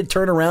estimated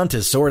turnaround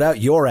to sort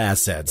out your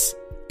assets.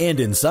 And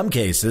in some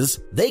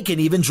cases, they can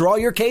even draw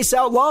your case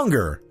out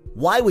longer.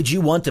 Why would you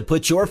want to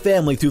put your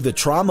family through the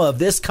trauma of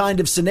this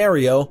kind of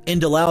scenario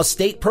and allow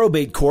state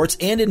probate courts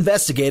and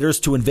investigators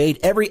to invade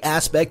every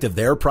aspect of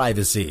their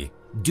privacy?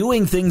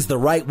 Doing things the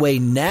right way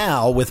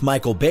now with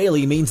Michael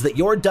Bailey means that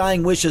your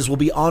dying wishes will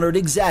be honored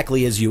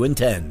exactly as you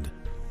intend.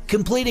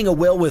 Completing a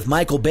will with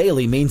Michael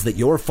Bailey means that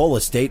your full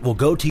estate will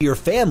go to your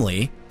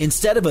family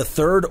instead of a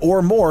third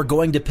or more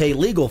going to pay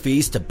legal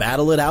fees to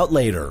battle it out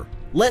later.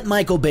 Let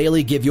Michael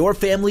Bailey give your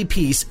family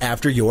peace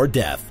after your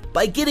death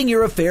by getting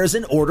your affairs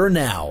in order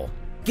now.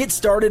 Get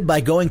started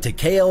by going to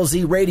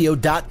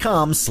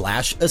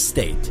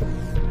klzradio.com/estate.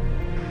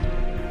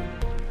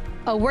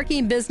 A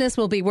working business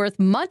will be worth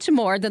much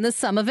more than the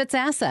sum of its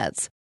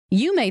assets.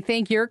 You may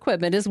think your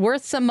equipment is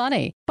worth some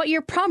money, but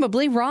you're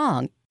probably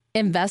wrong.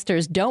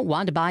 Investors don't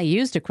want to buy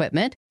used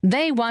equipment.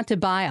 They want to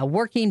buy a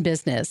working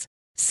business.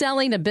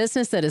 Selling a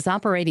business that is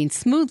operating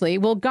smoothly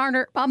will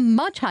garner a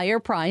much higher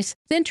price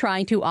than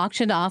trying to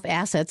auction off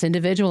assets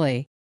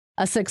individually.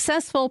 A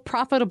successful,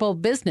 profitable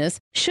business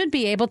should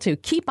be able to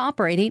keep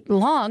operating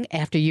long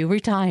after you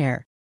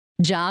retire.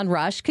 John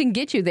Rush can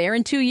get you there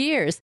in 2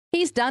 years.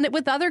 He's done it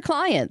with other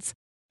clients.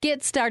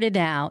 Get started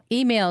now.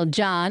 Email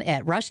John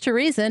at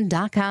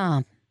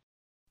rushtoreason.com.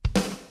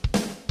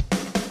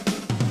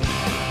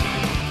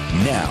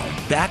 Now,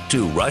 back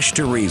to Rush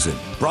to Reason,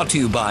 brought to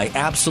you by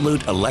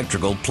Absolute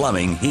Electrical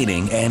Plumbing,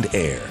 Heating, and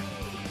Air.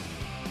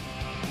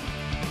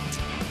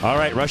 All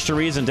right, Rush to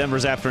Reason,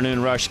 Denver's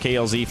Afternoon Rush,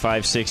 KLZ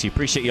 560.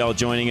 Appreciate you all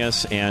joining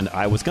us, and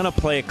I was going to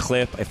play a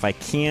clip. If I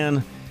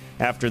can,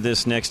 after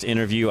this next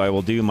interview, I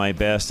will do my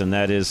best, and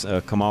that is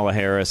Kamala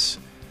Harris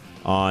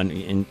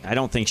and I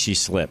don't think she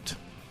slipped.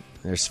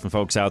 There's some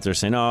folks out there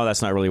saying, oh,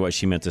 that's not really what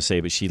she meant to say,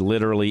 but she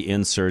literally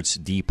inserts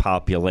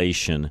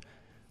depopulation,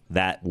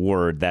 that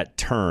word, that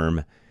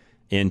term,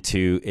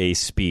 into a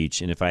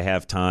speech. And if I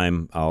have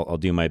time, I'll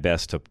do my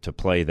best to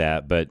play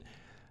that. But,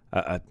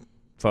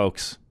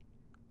 folks,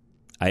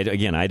 I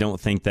don't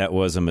think that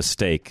was a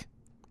mistake.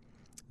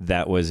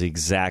 That was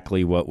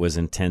exactly what was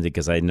intended,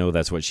 because I know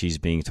that's what she's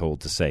being told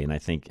to say. And I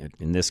think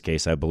in this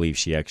case, I believe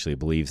she actually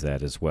believes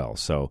that as well.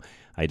 So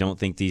I don't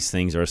think these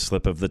things are a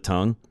slip of the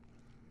tongue.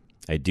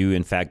 I do,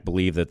 in fact,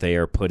 believe that they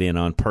are put in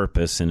on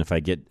purpose. And if I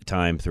get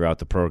time throughout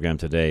the program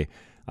today,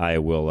 I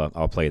will.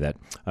 I'll play that.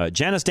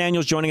 Janice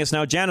Daniels joining us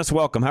now. Janice,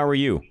 welcome. How are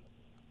you?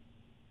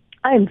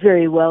 I'm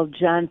very well,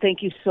 John.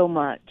 Thank you so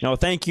much. No,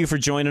 thank you for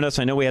joining us.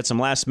 I know we had some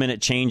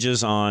last-minute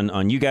changes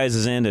on you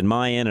guys' end and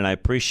my end, and I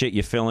appreciate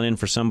you filling in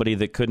for somebody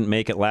that couldn't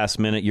make it last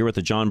minute. You're with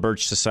the John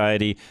Birch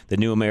Society, the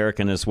New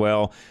American as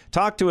well.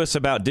 Talk to us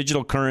about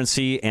digital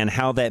currency and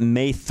how that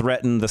may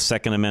threaten the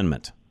Second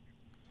Amendment.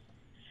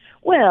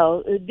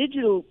 Well,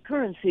 digital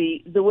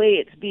currency, the way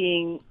it's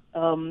being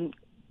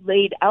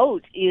laid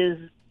out, is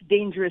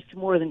dangerous to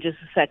more than just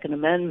the Second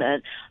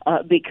Amendment,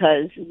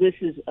 because this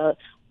is a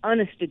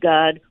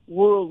honest-to-God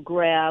world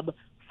grab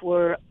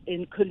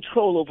in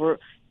control over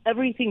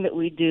everything that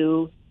we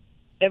do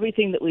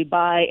everything that we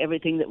buy,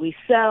 everything that we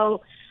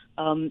sell.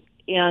 And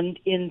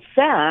in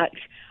fact,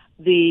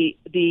 the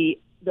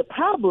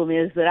problem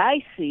is that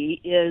I see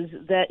is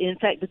that, in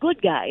fact, the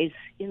good guys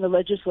in the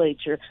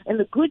legislature and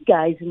the good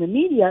guys in the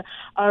media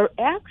are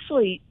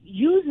actually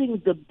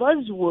using the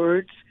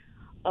buzzwords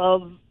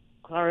of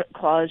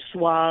Klaus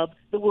Schwab,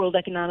 the World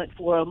Economic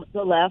Forum,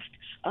 the left,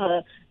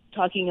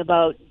 talking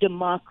about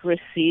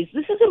democracies.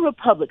 This is a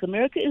republic.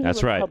 America is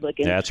a republic.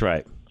 Right. That's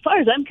right. As far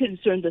as I'm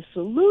concerned, the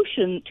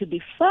solution to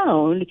be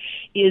found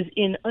is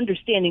in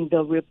understanding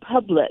the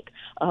republic.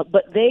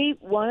 But they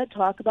want to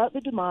talk about the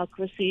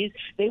democracies.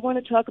 They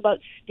want to talk about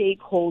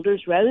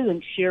stakeholders rather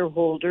than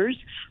shareholders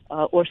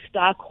or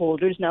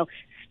stockholders. Now,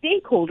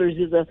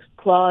 stakeholders is a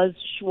Klaus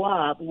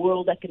Schwab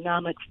World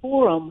Economic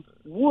Forum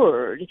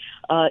word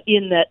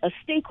in that a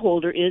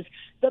stakeholder is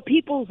the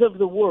peoples of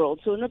the world.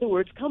 So in other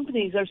words,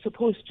 companies are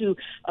supposed to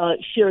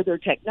share their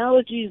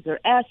technologies, their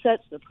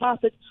assets, their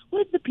profits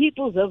with the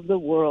peoples of the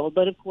world.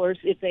 But of course,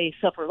 if they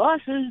suffer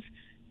losses,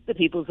 the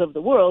peoples of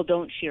the world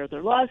don't share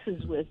their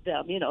losses with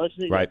them. You know, it's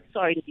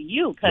sorry to be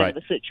you kind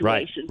of a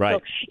situation. Right.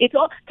 So it's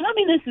all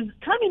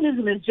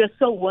communism is just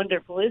so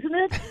wonderful, isn't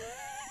it?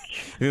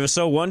 If it was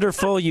so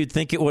wonderful, you'd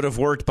think it would have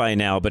worked by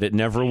now, but it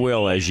never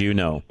will, as you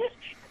know.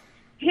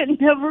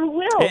 It never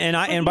will.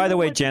 And by the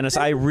way, Janice,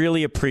 I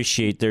really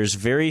appreciate there's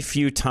very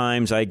few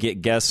times I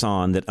get guests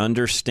on that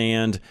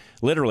understand,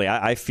 literally,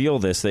 I feel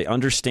this, they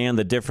understand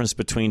the difference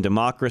between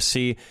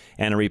democracy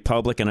and a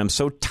republic, and I'm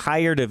so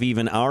tired of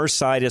even our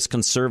side as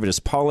conservatives,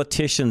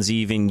 politicians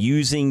even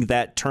using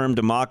that term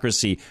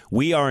democracy.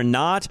 We are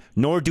not,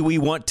 nor do we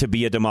want to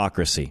be a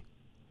democracy.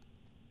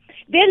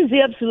 That is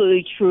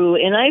absolutely true,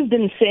 and I've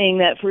been saying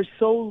that for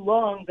so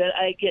long that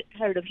I get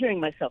tired of hearing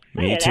myself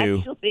say it.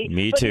 Actually.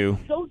 Me but too.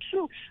 It's so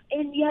true,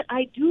 and yet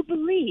I do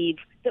believe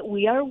that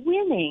we are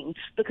winning,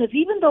 because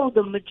even though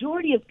the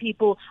majority of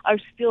people are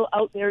still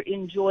out there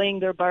enjoying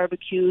their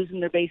barbecues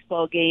and their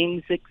baseball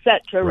games,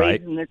 etc.,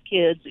 raising their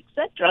kids,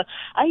 etc.,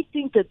 I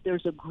think that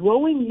there's a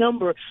growing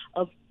number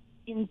of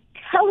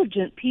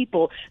intelligent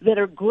people that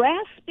are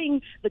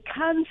grasping the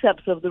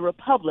concepts of the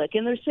republic,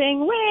 and they're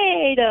saying,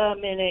 wait a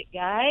minute,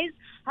 guys,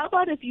 how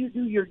about if you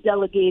do your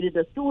delegated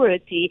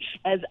authority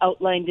as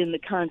outlined in the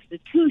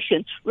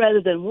Constitution rather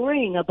than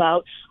worrying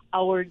about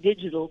our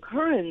digital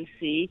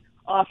currency,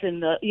 often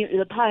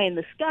the pie in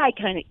the sky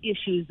kind of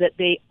issues that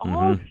they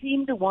all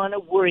seem to want to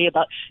worry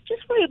about.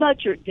 Just worry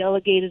about your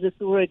delegated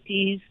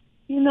authorities,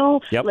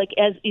 like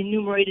as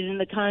enumerated in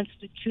the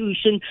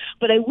Constitution.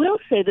 But I will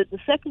say that the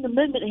Second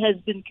Amendment has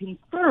been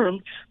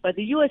confirmed by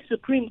the U.S.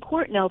 Supreme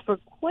Court now for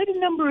quite a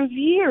number of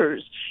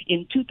years.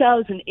 In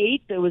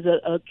 2008, there was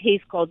a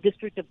case called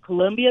District of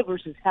Columbia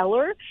versus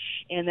Heller,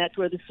 and that's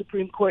where the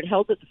Supreme Court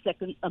held that the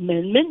Second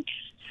Amendment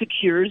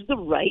secures the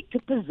right to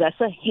possess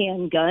a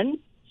handgun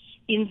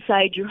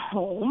inside your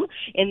home.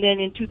 And then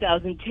in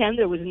 2010,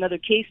 there was another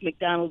case,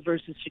 McDonald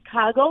versus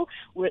Chicago,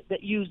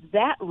 that used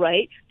that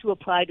right to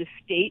apply to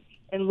state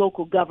and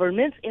local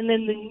governments. And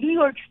then the New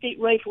York State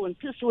Rifle and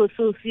Pistol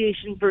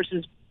Association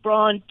versus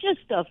Braun,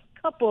 just a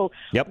couple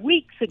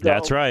weeks ago,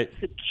 that's right,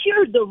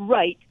 secured the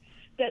right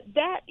that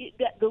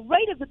the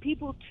right of the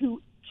people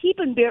to keep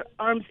and bear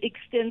arms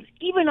extends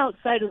even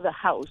outside of the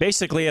house.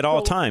 Basically at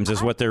all times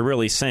is what they're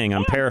really saying.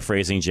 I'm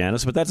paraphrasing,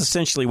 Janice, but that's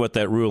essentially what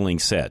that ruling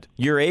said.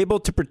 You're able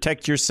to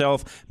protect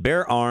yourself,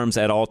 bear arms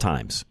at all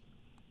times.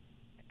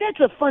 That's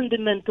a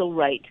fundamental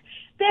right.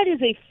 That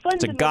is a fundamental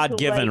It's a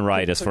God-given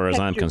right as far as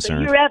I'm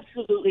concerned. You're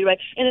absolutely right.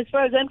 And as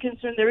far as I'm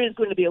concerned, there is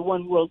going to be a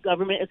one-world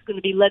government. It's going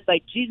to be led by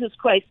Jesus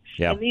Christ.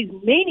 Yep. And these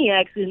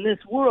maniacs in this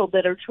world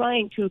that are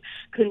trying to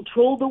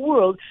control the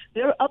world,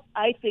 they're up,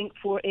 I think,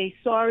 for a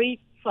sorry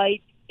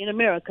fight in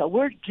America.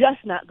 We're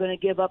just not going to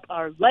give up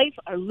our life,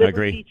 our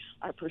liberty,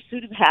 our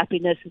pursuit of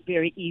happiness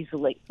very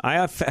easily. I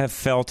have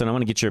felt, and I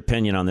want to get your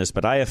opinion on this,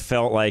 but I have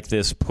felt like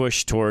this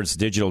push towards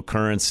digital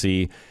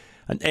currency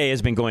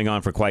has been going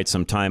on for quite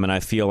some time, and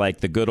I feel like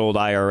the good old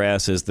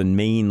IRS is the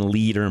main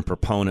leader and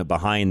proponent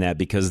behind that,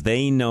 because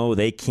they know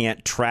they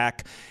can't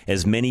track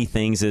as many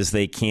things as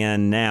they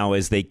can now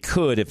as they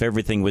could if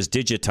everything was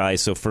digitized.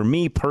 So for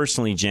me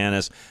personally,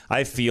 Janice,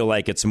 I feel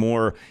like it's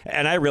more,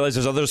 and I realize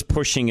there's others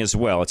pushing as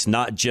well. It's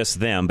not just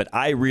them, but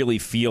I really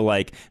feel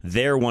like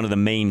they're one of the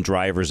main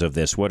drivers of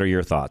this. What are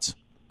your thoughts?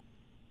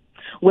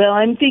 Well,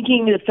 I'm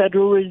thinking the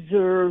Federal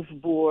Reserve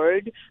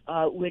Board,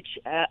 which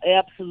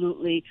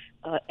absolutely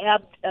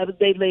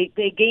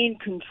they gained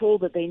control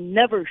that they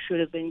never should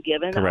have been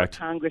given. Correct.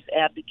 Congress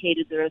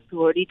abdicated their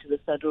authority to the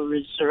Federal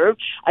Reserve.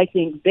 I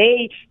think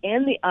they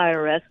and the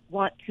IRS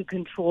want to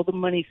control the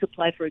money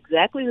supply for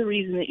exactly the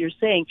reason that you're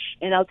saying.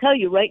 And I'll tell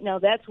you right now,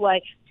 that's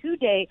why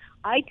today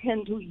I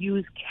tend to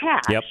use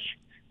cash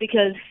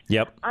because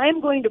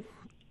I'm going to,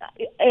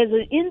 as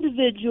an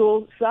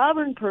individual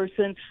sovereign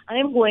person,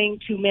 I'm going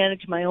to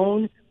manage my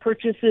own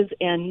purchases,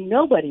 and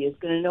nobody is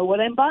going to know what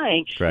I'm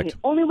buying. Correct. And the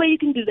only way you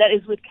can do that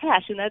is with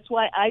cash, and that's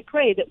why I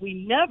pray that we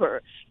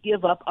never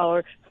give up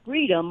our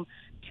freedom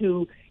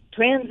to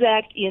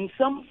transact in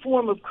some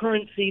form of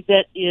currency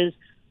that is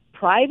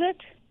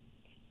private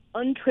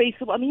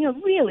untraceable. I mean,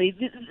 really,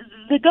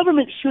 the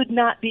government should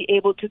not be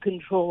able to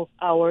control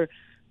our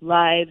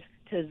lives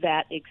to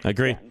that extent.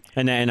 Agree.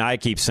 And I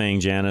keep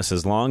saying, Janice,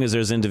 as long as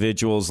there's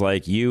individuals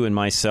like you and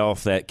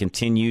myself that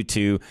continue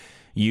to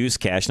use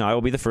cash. Now, I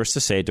will be the first to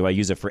say, do I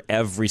use it for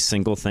every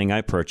single thing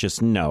I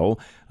purchase? No.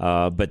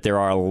 But there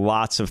are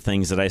lots of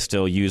things that I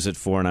still use it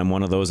for, and I'm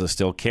one of those that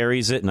still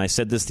carries it. And I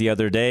said this the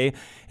other day,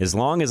 as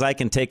long as I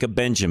can take a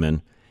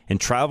Benjamin and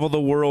travel the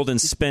world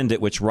and spend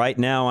it, which right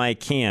now I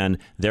can,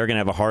 they're going to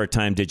have a hard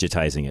time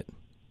digitizing it.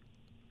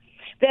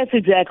 That's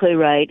exactly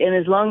right. And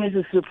as long as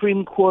the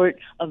Supreme Court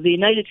of the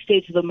United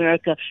States of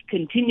America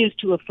continues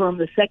to affirm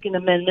the Second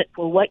Amendment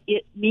for what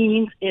it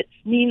means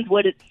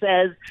what it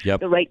says,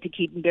 the right to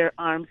keep and bear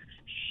arms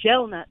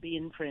shall not be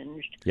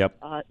infringed.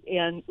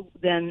 And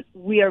then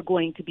we are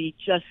going to be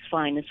just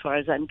fine as far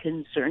as I'm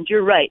concerned.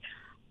 You're right.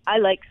 I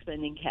like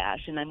spending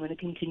cash, and I'm going to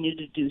continue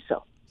to do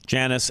so.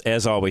 Janice,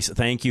 as always,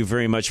 thank you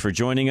very much for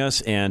joining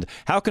us. And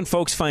how can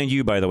folks find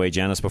you, by the way,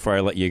 Janice, before I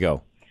let you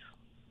go?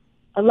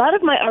 A lot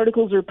of my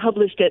articles are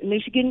published at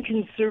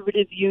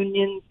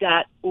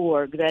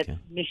MichiganConservativeUnion.org. That's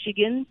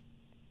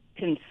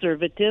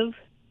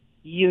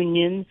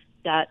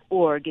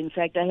MichiganConservativeUnion.org. In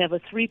fact, I have a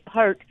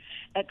 3-part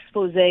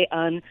expose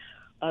on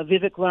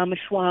Vivek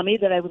Ramaswamy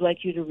that I would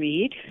like you to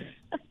read.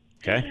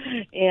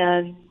 Okay.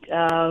 And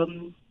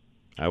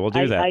I will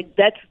do that.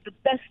 That's the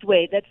best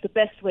way. That's the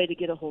best way to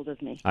get a hold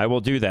of me. I will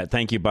do that.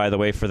 Thank you, by the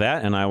way, for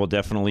that, and I will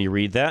definitely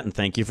read that. And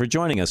thank you for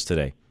joining us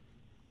today.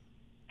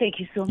 Thank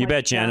you so much. You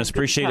bet, Janice. Good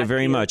Appreciate to it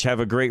very much. Have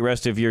a great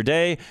rest of your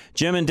day.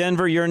 Jim in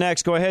Denver, you're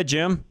next. Go ahead,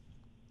 Jim.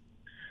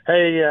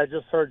 Hey, I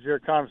just heard your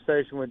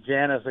conversation with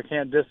Janice. I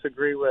can't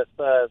disagree with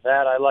that.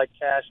 I like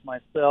cash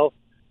myself,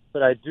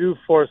 but I do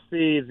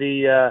foresee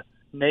the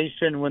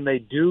nation, when they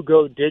do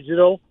go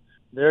digital,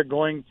 they're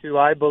going to,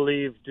 I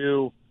believe,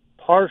 do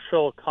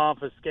partial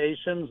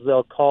confiscations.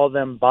 They'll call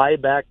them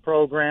buyback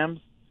programs,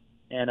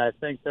 and I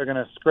think they're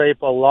going to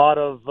scrape a lot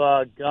of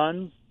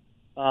guns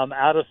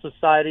out of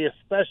society,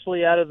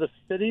 especially out of the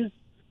cities,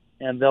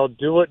 and they'll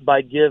do it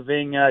by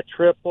giving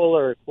triple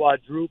or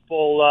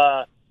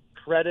quadruple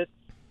credits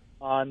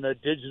on the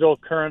digital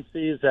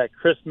currencies at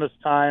Christmas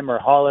time or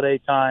holiday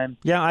time.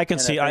 Yeah, I can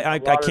see. I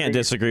can't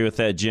disagree with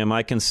that, Jim.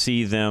 I can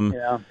see them.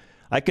 Yeah.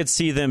 I could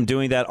see them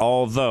doing that.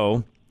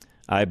 Although,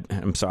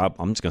 I'm sorry,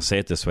 I'm just going to say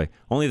it this way: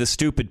 only the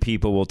stupid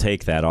people will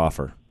take that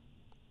offer.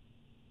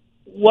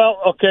 Well,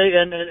 okay,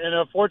 and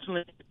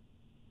unfortunately.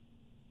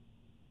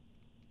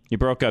 You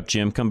broke up,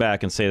 Jim. Come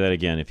back and say that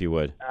again, if you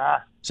would.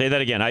 Say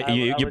that again.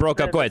 You broke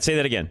up. Go ahead. Say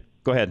that again.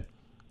 Go ahead.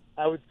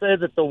 I would say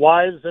that the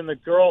wives and the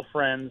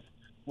girlfriends,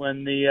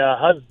 when the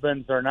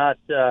husbands are not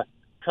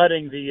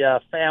cutting the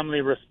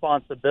family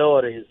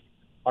responsibilities,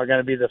 are going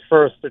to be the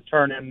first to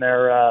turn in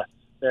their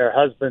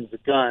husbands'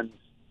 guns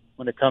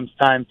when it comes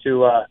time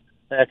to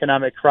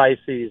economic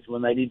crises,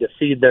 when they need to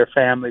feed their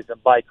families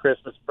and buy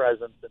Christmas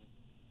presents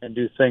and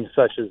do things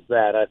such as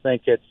that. I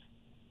think they're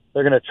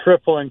going to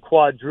triple and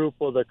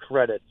quadruple the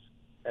credits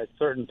at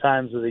certain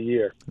times of the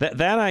year.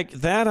 That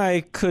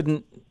I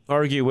couldn't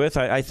argue with.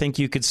 I think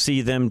you could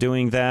see them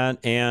doing that,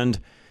 and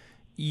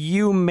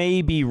you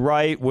may be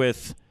right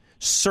with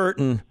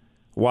certain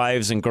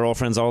wives and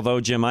girlfriends, although,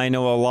 Jim, I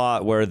know a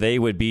lot where they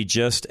would be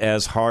just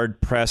as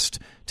hard-pressed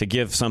to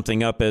give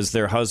something up as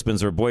their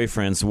husbands or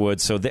boyfriends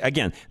would. So,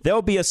 again,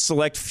 there'll be a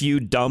select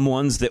few dumb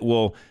ones that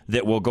will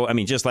go. I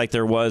mean, just like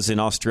there was in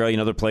Australia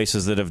and other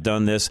places that have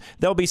done this,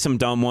 there'll be some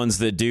dumb ones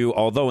that do,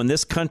 although in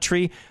this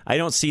country, I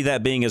don't see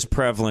that being as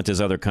prevalent as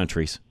other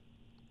countries.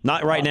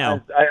 Not right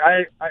now.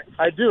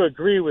 I do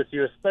agree with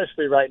you,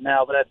 especially right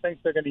now, but I think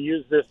they're going to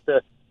use this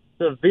to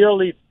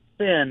severely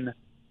thin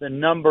the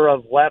number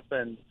of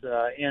weapons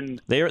in.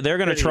 They're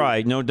going to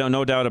try. No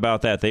doubt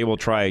about that. They will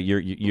try.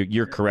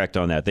 You're correct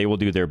on that. They will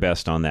do their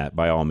best on that,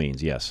 by all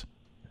means. Yes.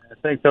 I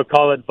think they'll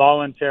call it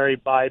voluntary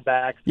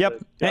buybacks.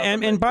 Yep.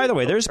 And by the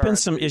way, there's been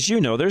some, as you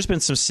know, there's been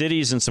some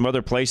cities and some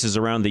other places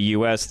around the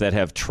U.S. that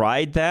have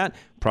tried that.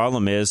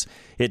 Problem is,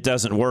 it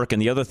doesn't work.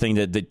 And the other thing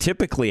that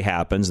typically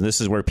happens, and this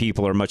is where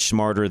people are much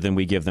smarter than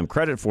we give them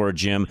credit for,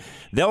 Jim,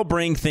 they'll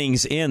bring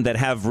things in that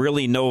have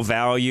really no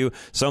value,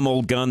 some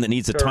old gun that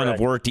needs a ton of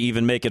work to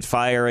even make it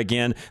fire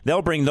again.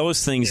 They'll bring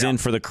those things in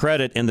for the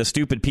credit, and the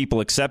stupid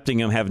people accepting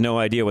them have no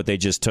idea what they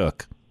just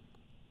took.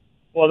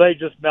 Well, they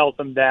just melt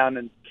them down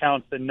and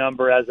count the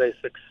number as a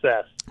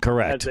success.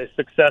 Correct. As a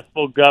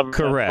successful government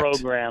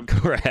program.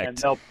 Correct. And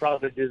they'll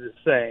probably do the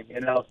same,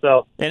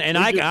 So and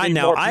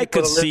I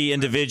could see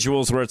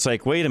individuals where it's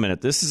like, wait a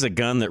minute, this is a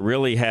gun that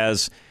really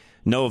has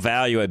no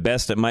value. At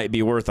best, it might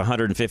be worth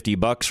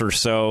 $150 or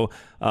so.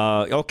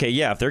 Okay,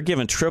 yeah, if they're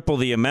giving triple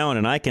the amount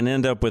and I can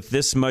end up with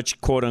this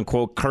much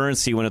quote-unquote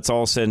currency when it's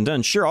all said and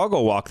done, sure, I'll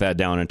go walk that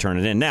down and turn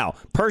it in. Now,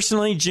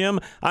 personally, Jim,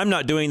 I'm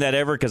not doing that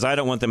ever because I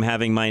don't want them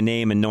having my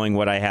name and knowing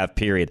what I have,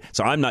 period.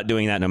 So I'm not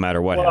doing that no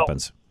matter what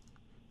happens.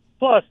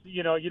 Plus,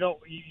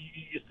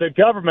 the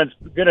government's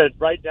going to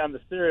write down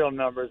the serial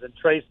numbers and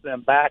trace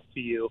them back to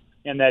you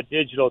in that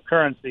digital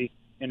currency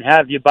and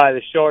have you buy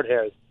the short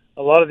hairs.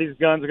 A lot of these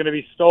guns are going to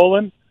be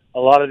stolen. A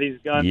lot of these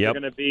guns are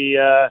going to be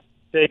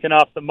taken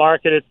off the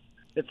market.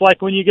 It's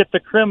like when you get the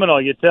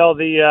criminal, you tell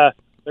the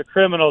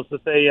criminals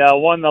that they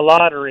won the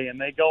lottery, and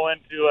they go in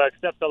to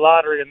accept the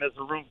lottery, and there's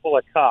a room full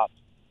of cops.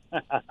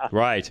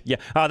 Right. Yeah.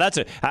 Oh, that's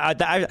it.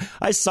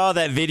 I saw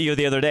that video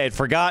the other day. I'd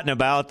forgotten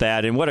about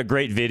that, and what a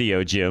great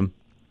video, Jim.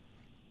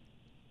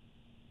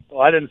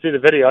 Well, I didn't see the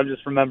video. I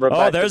just remember.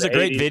 Oh, there's a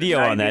great video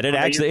on that. It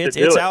actually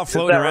it's out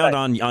floating around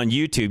on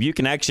YouTube. You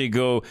can actually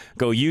go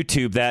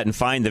YouTube that and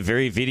find the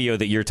very video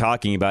that you're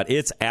talking about.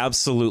 It's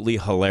absolutely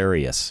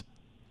hilarious.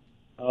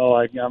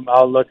 Oh,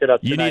 I'll look it up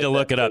tonight. You need to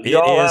look it up. It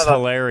is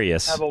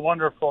hilarious. Have a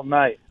wonderful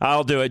night.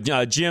 I'll do it.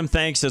 Jim,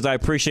 thanks, as I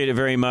appreciate it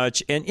very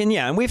much.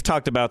 And we've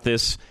talked about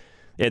this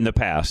in the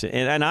past.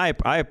 And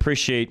I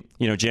appreciate,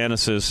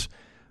 Janice's,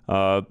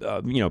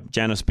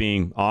 Janice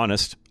being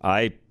honest.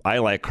 I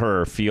like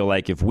her, feel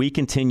like if we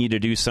continue to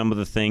do some of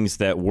the things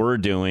that we're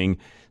doing,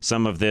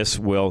 some of this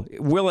will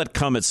it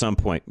come at some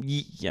point?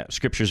 Yeah,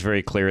 Scripture's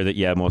very clear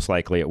that, most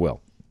likely it will.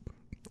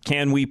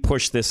 Can we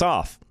push this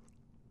off?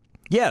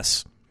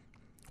 Yes.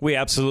 We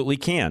absolutely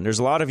can. There's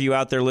a lot of you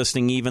out there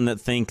listening even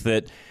that think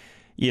that,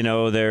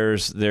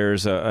 there's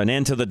an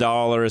end to the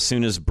dollar as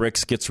soon as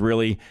BRICS gets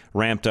really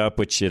ramped up,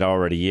 which it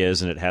already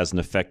is, and it hasn't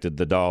affected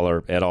the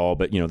dollar at all.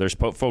 But, there's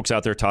folks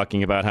out there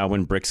talking about how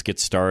when BRICS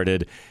gets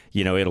started,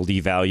 it'll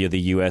devalue the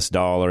U.S.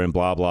 dollar and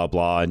blah, blah,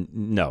 blah. And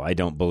no, I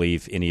don't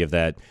believe any of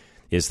that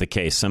is the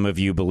case. Some of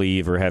you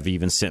believe or have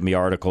even sent me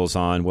articles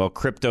on, well,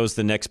 crypto's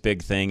the next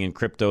big thing, and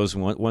crypto's,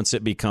 once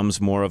it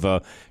becomes more of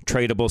a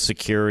tradable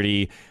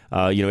security,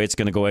 it's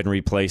going to go ahead and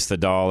replace the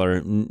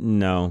dollar.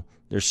 No,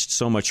 there's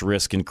so much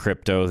risk in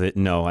crypto that,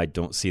 no, I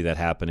don't see that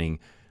happening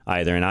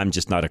either, and I'm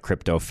just not a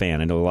crypto fan.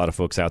 I know a lot of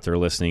folks out there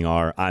listening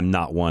are. I'm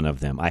not one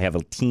of them. I have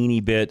a teeny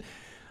bit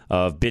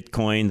of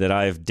Bitcoin that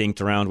I've dinked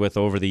around with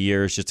over the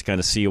years just to kind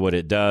of see what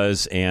it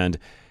does, and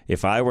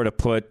if I were to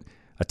put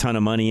a ton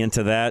of money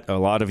into that, a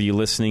lot of you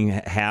listening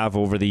have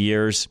over the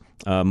years,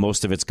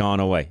 most of it's gone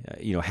away.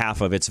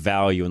 Half of its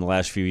value in the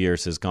last few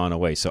years has gone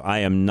away. So I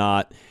am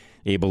not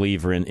a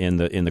believer in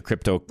the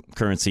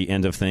cryptocurrency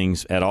end of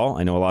things at all.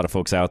 I know a lot of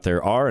folks out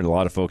there are, and a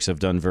lot of folks have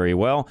done very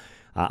well.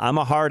 I'm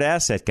a hard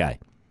asset guy.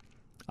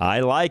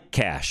 I like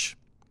cash.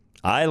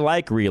 I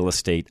like real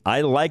estate. I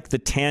like the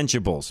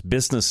tangibles,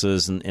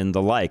 businesses and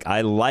the like.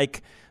 I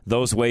like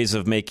those ways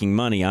of making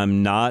money.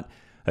 I'm not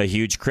a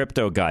huge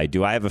crypto guy.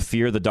 Do I have a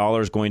fear the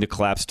dollar is going to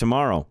collapse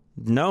tomorrow?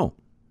 No,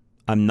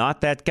 I'm not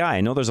that guy.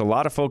 I know there's a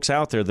lot of folks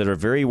out there that are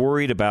very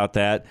worried about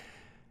that.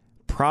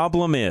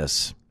 Problem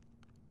is,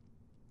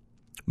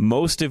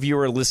 most of you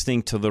are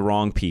listening to the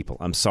wrong people.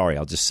 I'm sorry,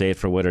 I'll just say it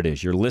for what it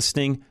is. You're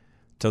listening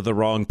to the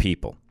wrong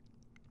people.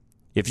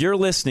 If you're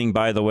listening,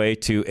 by the way,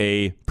 to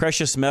a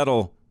precious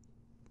metal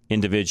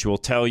individual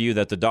tell you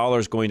that the dollar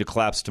is going to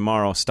collapse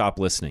tomorrow, stop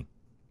listening.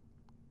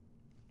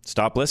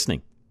 Stop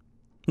listening.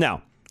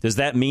 Now, does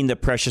that mean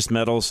that precious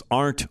metals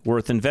aren't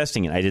worth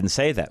investing in? I didn't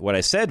say that. What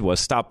I said was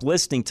stop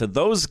listening to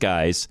those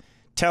guys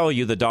tell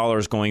you the dollar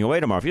is going away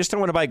tomorrow. If you just don't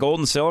want to buy gold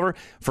and silver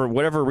for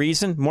whatever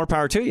reason, more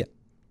power to you.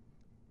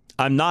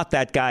 I'm not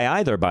that guy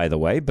either, by the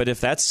way, but if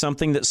that's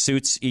something that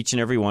suits each and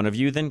every one of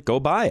you, then go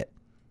buy it.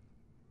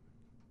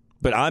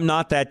 But I'm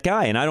not that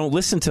guy, and I don't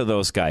listen to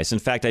those guys. In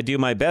fact, I do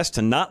my best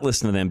to not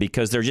listen to them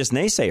because they're just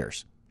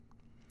naysayers.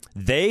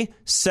 They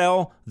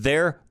sell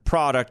their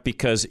product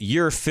because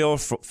you're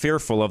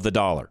fearful of the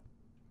dollar.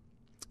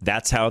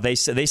 That's how they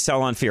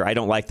sell on fear. I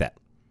don't like that.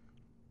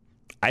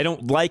 I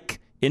don't like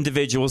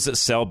individuals that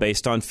sell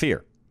based on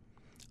fear.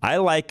 I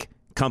like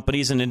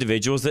companies and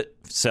individuals that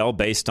sell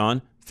based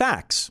on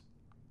facts.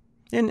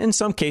 In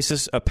some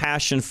cases, a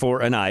passion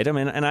for an item,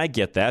 and I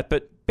get that,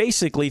 but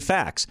basically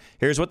facts.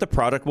 Here's what the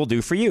product will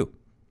do for you.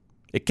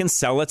 It can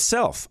sell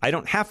itself. I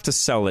don't have to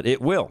sell it.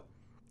 It will.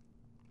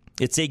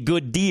 It's a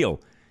good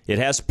deal. It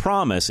has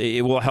promise.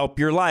 It will help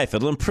your life.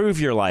 It'll improve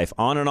your life.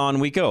 On and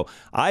on we go.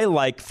 I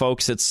like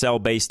folks that sell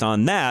based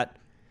on that,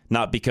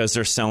 not because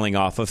they're selling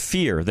off of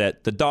fear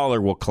that the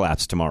dollar will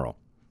collapse tomorrow.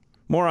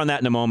 More on that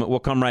in a moment. We'll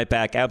come right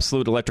back.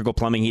 Absolute Electrical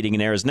Plumbing, Heating,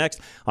 and Air is next.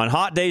 On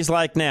hot days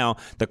like now,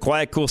 the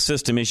Quiet Cool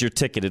system is your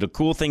ticket. It'll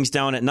cool things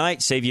down at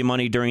night, save you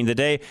money during the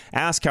day.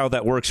 Ask how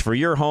that works for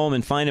your home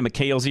and find them at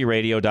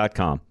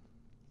klzradio.com.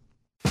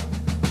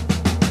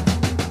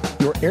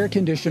 Your air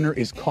conditioner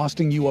is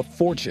costing you a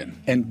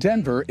fortune, and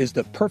Denver is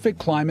the perfect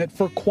climate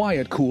for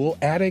quiet, cool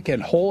attic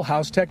and whole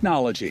house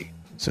technology,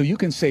 so you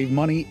can save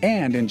money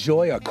and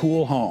enjoy a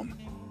cool home.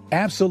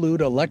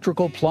 Absolute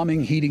Electrical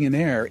Plumbing, Heating, and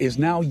Air is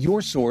now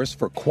your source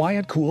for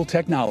quiet, cool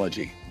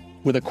technology.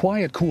 With a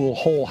quiet, cool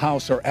whole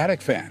house or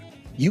attic fan,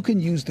 you can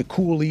use the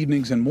cool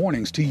evenings and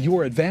mornings to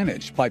your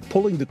advantage by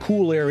pulling the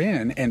cool air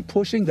in and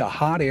pushing the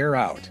hot air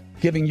out,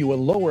 giving you a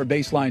lower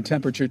baseline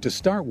temperature to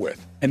start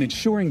with and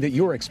ensuring that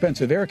your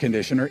expensive air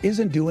conditioner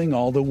isn't doing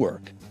all the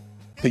work.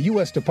 The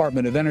U.S.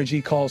 Department of Energy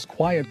calls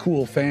quiet,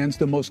 cool fans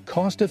the most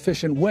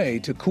cost-efficient way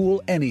to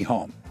cool any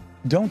home.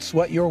 Don't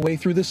sweat your way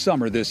through the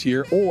summer this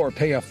year or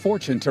pay a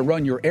fortune to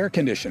run your air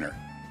conditioner.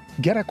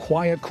 Get a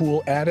quiet,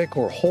 cool attic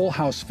or whole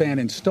house fan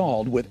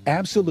installed with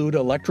Absolute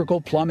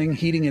Electrical Plumbing,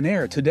 Heating, and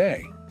Air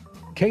today.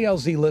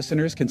 KLZ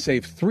listeners can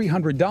save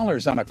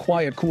 $300 on a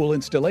Quiet Cool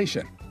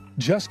installation.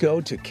 Just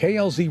go to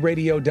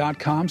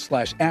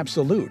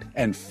klzradio.com/absolute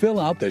and fill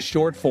out the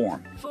short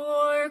form.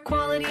 For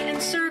quality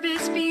and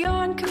service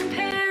beyond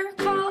compare,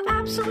 call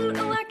Absolute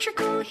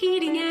Electrical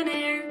Heating and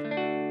Air.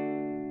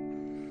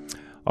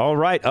 All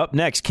right, up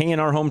next,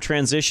 K&R Home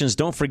Transitions.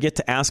 Don't forget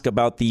to ask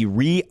about the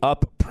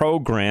Re-Up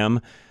program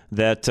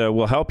that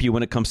will help you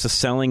when it comes to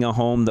selling a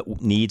home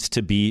that needs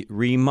to be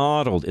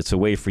remodeled. It's a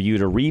way for you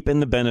to reap in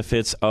the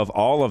benefits of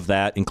all of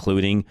that,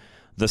 including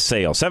the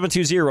sale.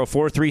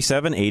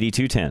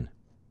 720-437-8210.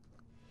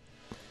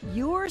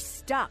 You're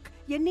stuck.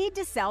 You need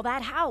to sell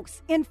that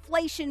house.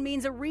 Inflation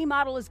means a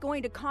remodel is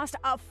going to cost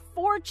a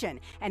fortune,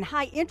 and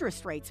high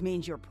interest rates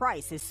means your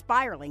price is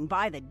spiraling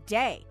by the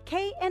day.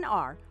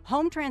 K&R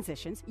Home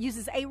Transitions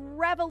uses a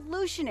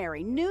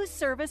revolutionary new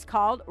service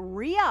called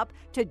Re-Up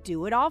to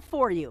do it all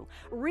for you.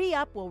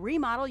 Re-Up will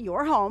remodel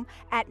your home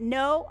at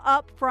no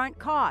upfront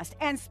cost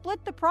and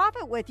split the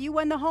profit with you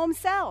when the home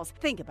sells.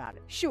 Think about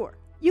it. Sure,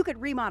 you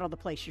could remodel the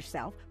place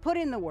yourself, put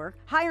in the work,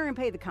 hire and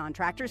pay the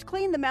contractors,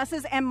 clean the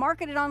messes, and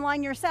market it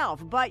online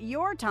yourself. But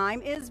your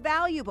time is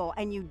valuable,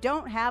 and you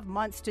don't have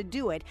months to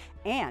do it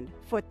and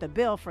foot the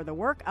bill for the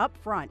work up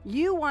front.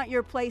 You want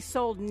your place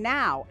sold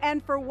now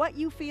and for what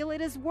you feel it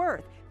is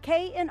worth.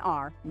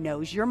 K&R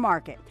knows your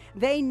market.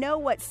 They know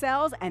what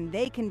sells, and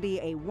they can be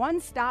a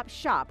one-stop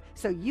shop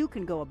so you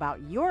can go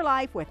about your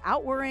life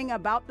without worrying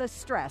about the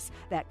stress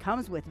that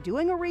comes with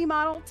doing a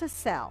remodel to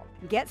sell.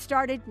 Get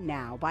started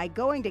now by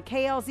going to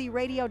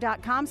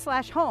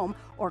klzradio.com/home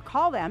or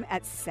call them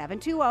at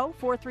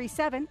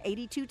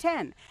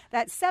 720-437-8210.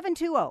 That's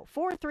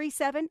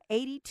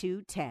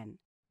 720-437-8210.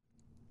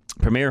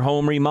 Premier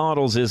Home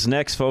Remodels is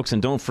next, folks,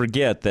 and don't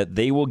forget that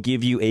they will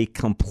give you a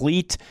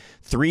complete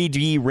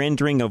 3D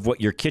rendering of what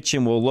your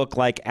kitchen will look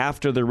like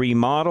after the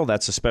remodel.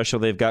 That's a special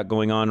they've got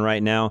going on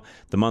right now,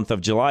 the month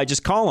of July.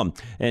 Just call them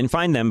and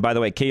find them, by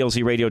the way, at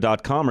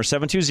klzradio.com or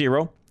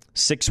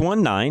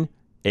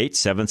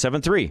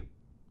 720-619-8773.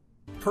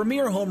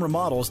 Premier Home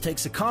Remodels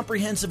takes a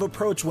comprehensive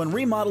approach when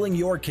remodeling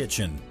your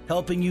kitchen,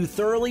 helping you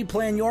thoroughly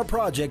plan your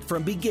project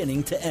from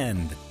beginning to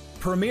end.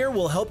 Premier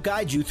will help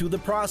guide you through the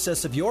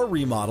process of your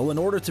remodel in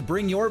order to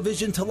bring your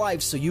vision to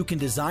life so you can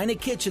design a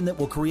kitchen that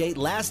will create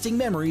lasting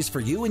memories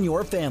for you and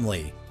your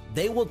family.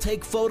 They will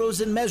take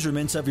photos and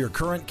measurements of your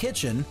current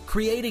kitchen,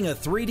 creating a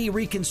 3D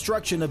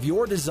reconstruction of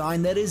your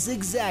design that is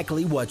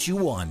exactly what you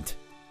want.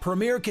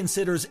 Premier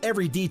considers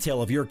every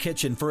detail of your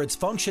kitchen for its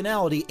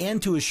functionality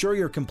and to assure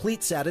your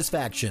complete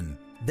satisfaction.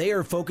 They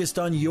are focused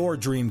on your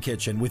dream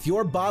kitchen with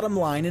your bottom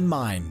line in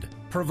mind,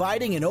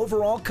 providing an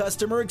overall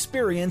customer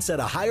experience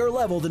at a higher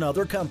level than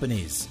other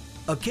companies.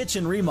 A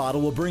kitchen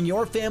remodel will bring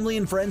your family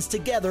and friends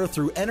together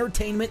through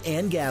entertainment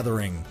and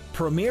gathering.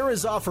 Premier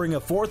is offering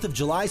a 4th of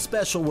July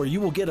special where you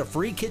will get a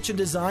free kitchen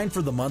design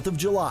for the month of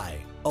July,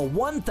 a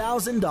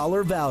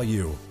 $1,000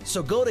 value.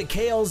 So go to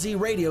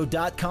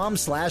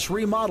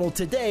klzradio.com/remodel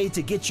today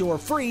to get your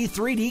free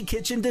 3D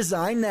kitchen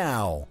design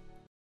now.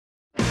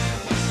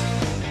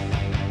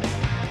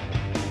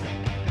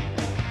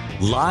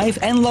 Live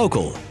and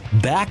local.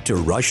 Back to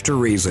Rush to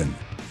Reason.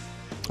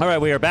 All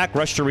right, we are back.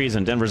 Rush to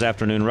Reason, Denver's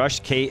Afternoon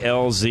Rush,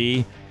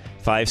 KLZ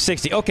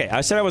 560. Okay,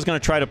 I said I was going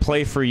to try to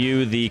play for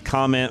you the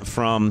comment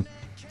from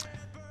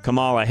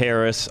Kamala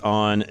Harris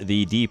on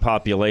the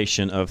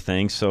depopulation of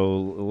things. So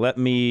let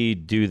me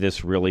do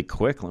this really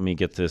quick. Let me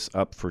get this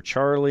up for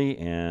Charlie,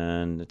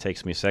 and it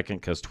takes me a second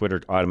because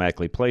Twitter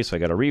automatically plays, so I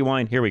got to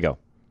rewind. Here we go.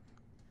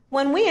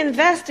 When we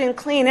invest in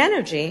clean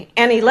energy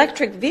and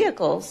electric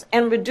vehicles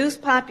and reduce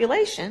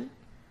population,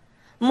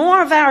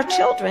 more of our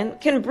children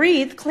can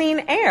breathe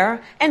clean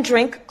air and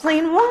drink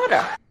clean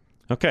water.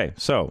 Okay,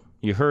 so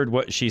you heard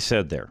what she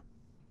said there.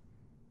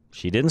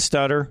 She didn't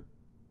stutter.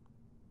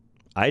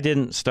 I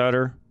didn't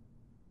stutter.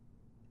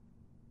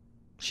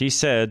 She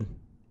said,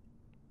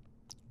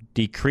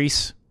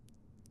 decrease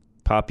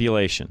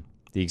population.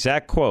 The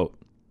exact quote,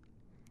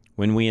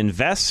 when we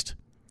invest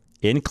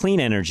in clean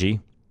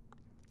energy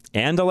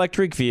and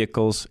electric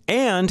vehicles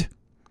and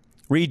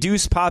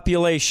reduce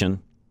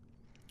population,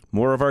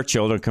 more of our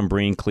children can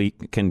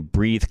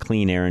breathe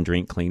clean air and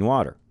drink clean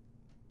water.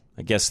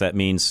 I guess that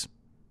means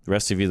the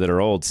rest of you that are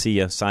old, see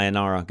ya,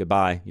 sayonara,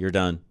 goodbye, you're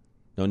done.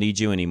 Don't need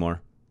you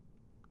anymore.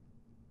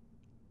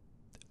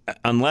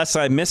 Unless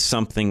I missed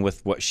something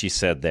with what she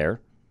said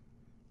there.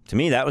 To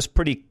me, that was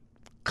pretty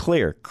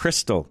clear,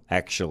 crystal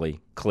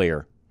actually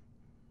clear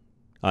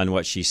on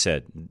what she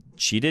said.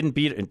 She didn't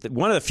beat it.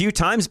 One of the few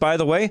times, by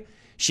the way,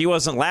 she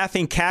wasn't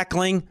laughing,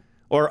 cackling,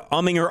 or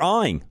umming or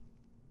ahhing.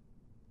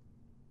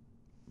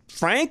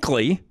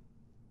 Frankly,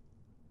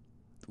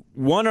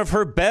 one of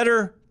her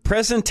better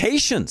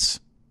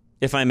presentations,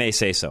 if I may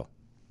say so.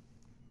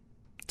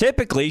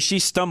 Typically,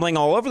 she's stumbling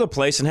all over the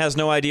place and has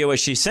no idea what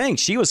she's saying.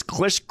 She was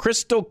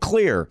crystal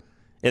clear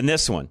in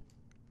this one.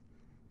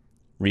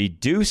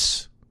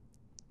 Reduce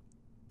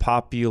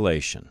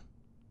population.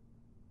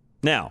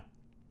 Now,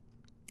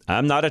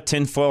 I'm not a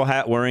tinfoil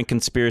hat wearing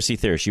conspiracy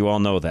theorist. You all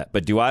know that.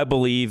 But do I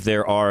believe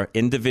there are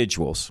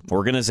individuals,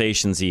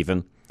 organizations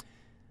even,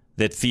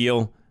 that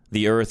feel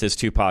the Earth is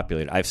too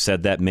populated. I've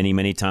said that many,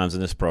 many times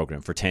in this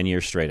program. For 10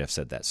 years straight, I've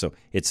said that. So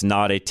it's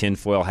not a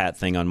tinfoil hat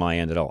thing on my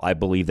end at all. I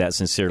believe that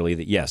sincerely,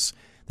 that yes,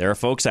 there are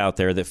folks out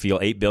there that feel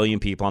 8 billion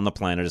people on the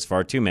planet is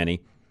far too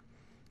many.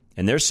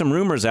 And there's some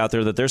rumors out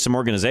there that there's some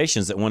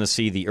organizations that want to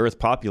see the Earth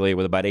populated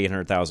with about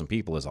 800,000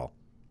 people is all.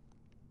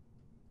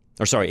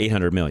 Or sorry,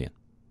 800 million.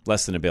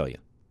 Less than a billion.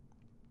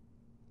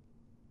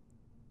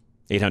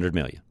 800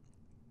 million.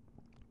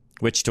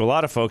 Which to a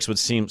lot of folks would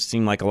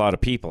seem like a lot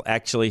of people.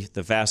 Actually,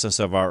 the vastness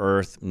of our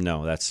Earth,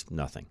 no, that's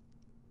nothing.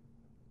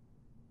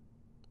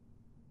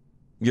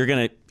 You're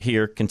going to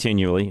hear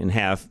continually, and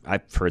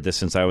I've heard this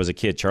since I was a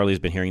kid. Charlie's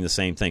been hearing the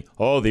same thing.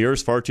 Oh, the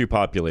Earth's far too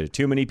populated.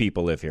 Too many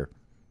people live here.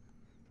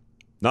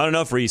 Not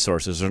enough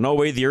resources. There's no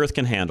way the Earth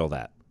can handle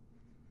that.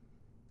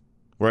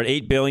 We're at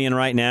 8 billion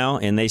right now,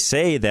 and they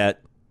say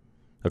that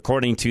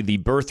according to the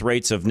birth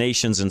rates of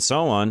nations and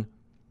so on,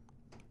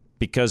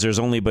 because there's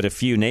only but a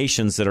few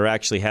nations that are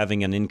actually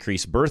having an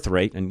increased birth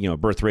rate, and a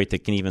birth rate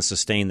that can even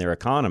sustain their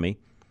economy.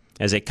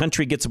 As a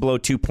country gets below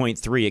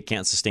 2.3, it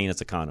can't sustain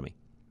its economy.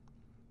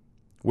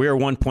 We're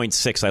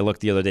 1.6. I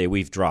looked the other day.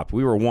 We've dropped.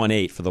 We were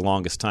 1.8 for the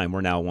longest time. We're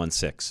now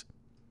 1.6.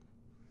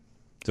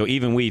 So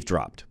even we've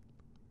dropped.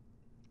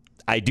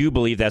 I do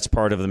believe that's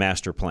part of the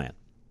master plan.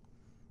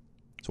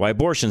 That's why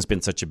abortion's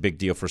been such a big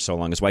deal for so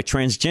long. It's why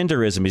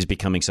transgenderism is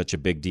becoming such a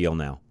big deal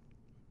now.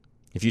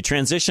 If you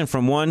transition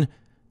from one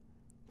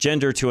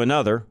gender to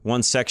another,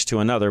 one sex to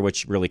another,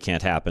 which really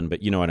can't happen,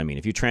 but you know what I mean.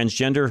 If you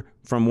transgender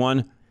from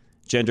one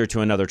gender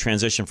to another,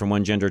 transition from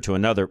one gender to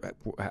another,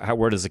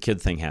 where does the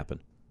kid thing happen?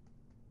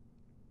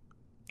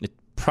 It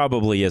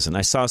probably isn't.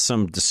 I saw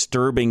some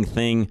disturbing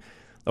thing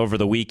over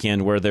the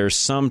weekend where there's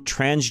some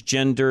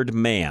transgendered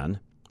man,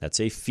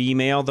 that's a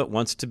female that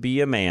wants to be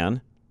a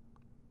man.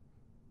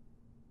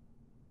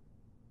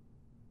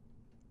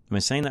 Am I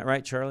saying that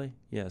right, Charlie?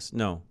 Yes.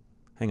 No.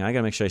 Hang on. I got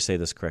to make sure I say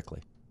this correctly.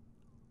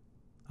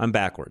 I'm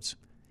backwards.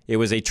 It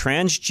was a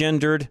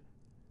transgendered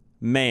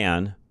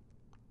man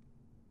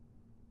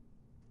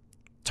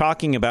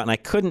talking about, and I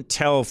couldn't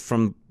tell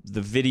from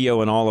the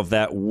video and all of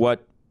that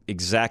what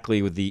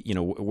exactly with the,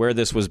 where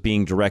this was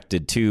being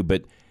directed to,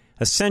 but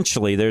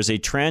essentially there's a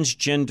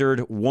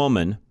transgendered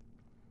woman,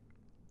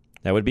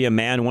 that would be a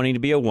man wanting to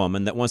be a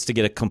woman, that wants to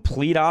get a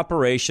complete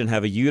operation,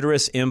 have a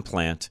uterus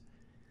implant,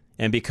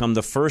 and become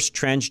the first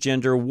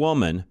transgender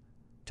woman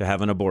to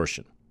have an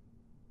abortion.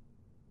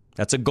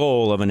 That's a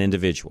goal of an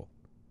individual.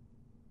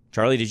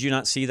 Charlie, did you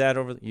not see that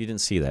you didn't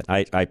see that.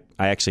 I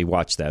actually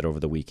watched that over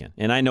the weekend.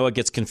 And I know it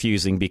gets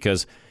confusing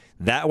because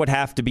that would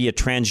have to be a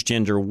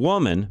transgender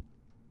woman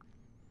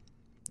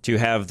to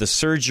have the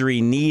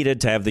surgery needed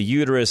to have the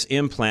uterus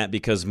implant,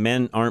 because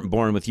men aren't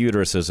born with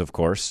uteruses, of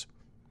course,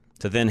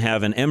 to then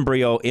have an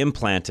embryo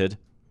implanted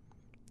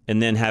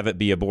and then have it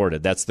be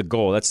aborted. That's the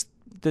goal. That's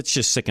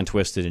just sick and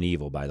twisted and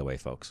evil, by the way,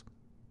 folks.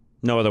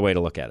 No other way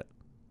to look at it.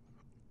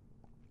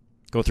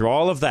 Go through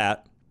all of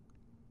that,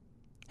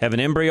 have an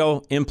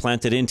embryo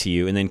implanted into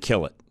you, and then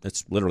kill it.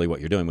 That's literally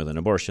what you're doing with an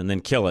abortion. Then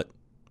kill it.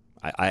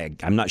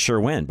 I'm not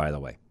sure when, by the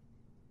way.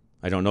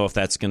 I don't know if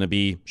that's going to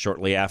be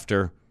shortly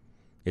after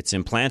it's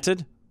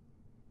implanted,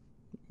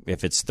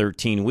 if it's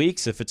 13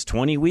 weeks, if it's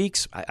 20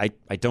 weeks. I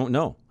don't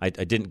know. I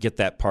didn't get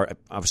that part.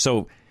 I was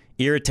so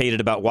irritated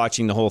about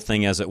watching the whole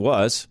thing as it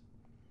was.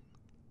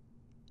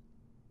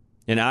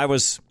 And I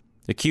was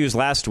accused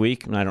last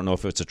week, and I don't know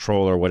if it's a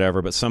troll or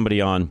whatever, but somebody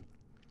on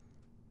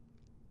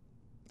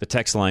the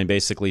text line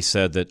basically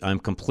said that I'm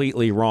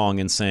completely wrong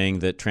in saying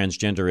that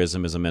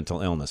transgenderism is a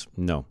mental illness.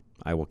 No,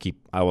 I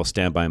will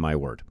stand by my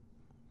word.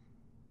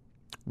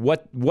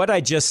 What I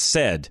just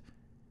said,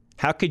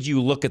 how could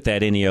you look at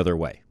that any other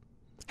way?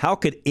 How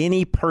could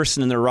any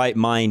person in their right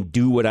mind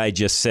do what I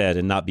just said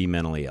and not be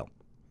mentally ill?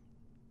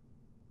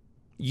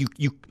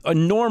 A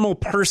normal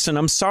person,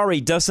 I'm sorry,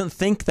 doesn't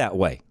think that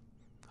way.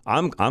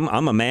 I'm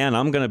a man.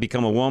 I'm going to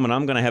become a woman.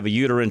 I'm going to have a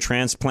uterine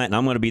transplant, and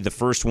I'm going to be the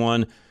first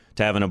one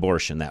to have an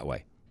abortion that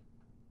way.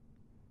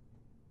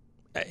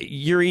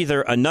 You're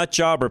either a nut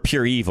job or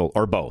pure evil,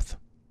 or both.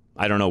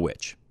 I don't know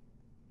which.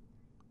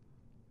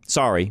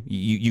 Sorry,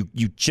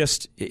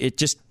 it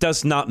just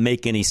does not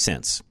make any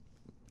sense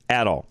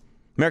at all.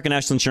 American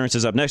National Insurance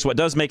is up next. What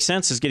does make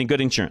sense is getting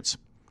good insurance,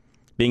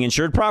 being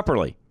insured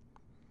properly.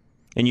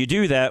 And you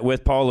do that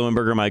with Paul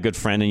Leuenberger, my good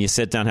friend, and you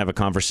sit down, have a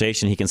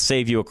conversation. He can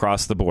save you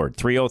across the board.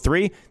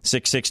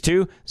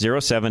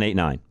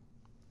 303-662-0789.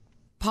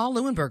 Paul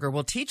Leuenberger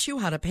will teach you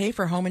how to pay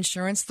for home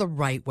insurance the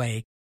right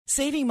way,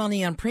 saving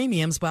money on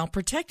premiums while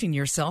protecting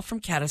yourself from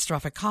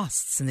catastrophic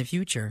costs in the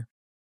future.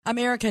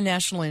 American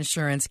National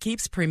Insurance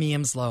keeps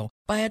premiums low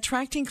by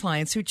attracting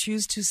clients who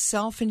choose to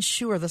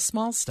self-insure the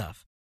small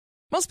stuff.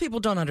 Most people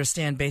don't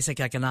understand basic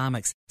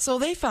economics, so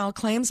they file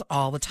claims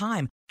all the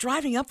time,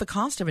 driving up the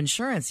cost of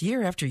insurance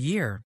year after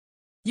year.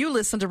 You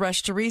listen to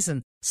Rush to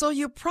Reason, so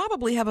you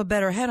probably have a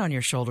better head on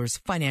your shoulders,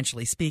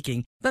 financially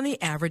speaking, than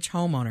the average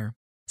homeowner.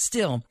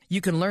 Still,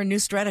 you can learn new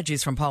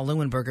strategies from Paul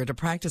Leuenberger to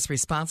practice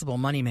responsible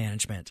money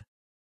management.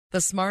 The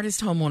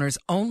smartest homeowners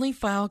only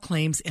file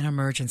claims in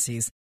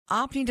emergencies.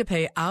 opting to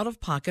pay out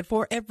of pocket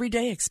for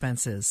everyday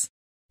expenses.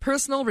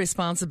 Personal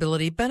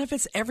responsibility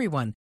benefits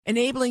everyone,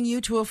 enabling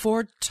you to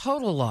afford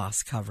total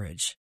loss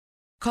coverage.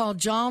 Call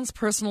John's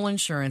personal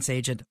insurance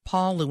agent,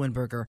 Paul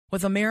Leuenberger,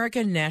 with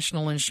American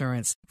National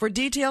Insurance for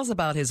details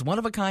about his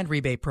one-of-a-kind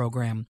rebate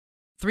program.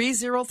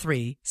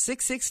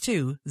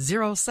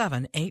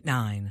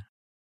 303-662-0789.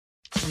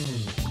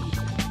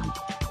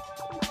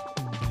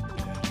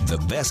 The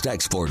best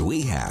export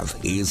we have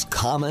is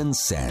common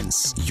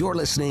sense. You're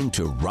listening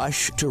to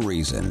Rush to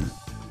Reason.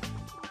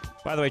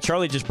 By the way,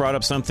 Charlie just brought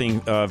up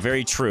something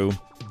very true.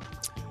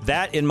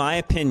 That, in my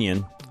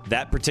opinion,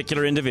 that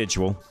particular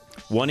individual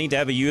wanting to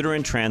have a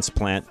uterine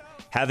transplant,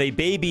 have a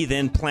baby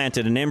then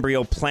planted, an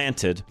embryo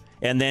planted,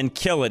 and then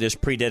kill it is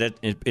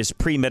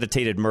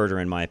premeditated murder,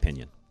 in my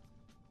opinion.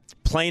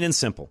 Plain and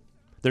simple.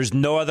 There's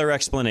no other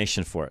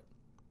explanation for it.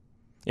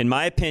 In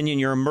my opinion,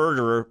 you're a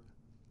murderer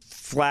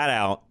flat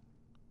out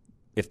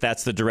if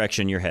that's the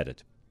direction you're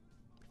headed.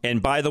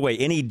 And by the way,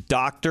 any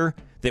doctor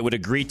that would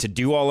agree to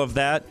do all of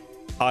that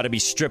ought to be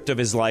stripped of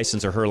his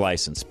license or her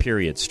license,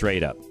 period,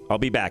 straight up. I'll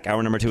be back.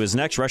 Hour number 2 is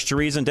next. Rush to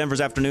Reason, Denver's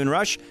Afternoon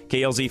Rush,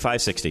 KLZ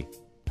 560.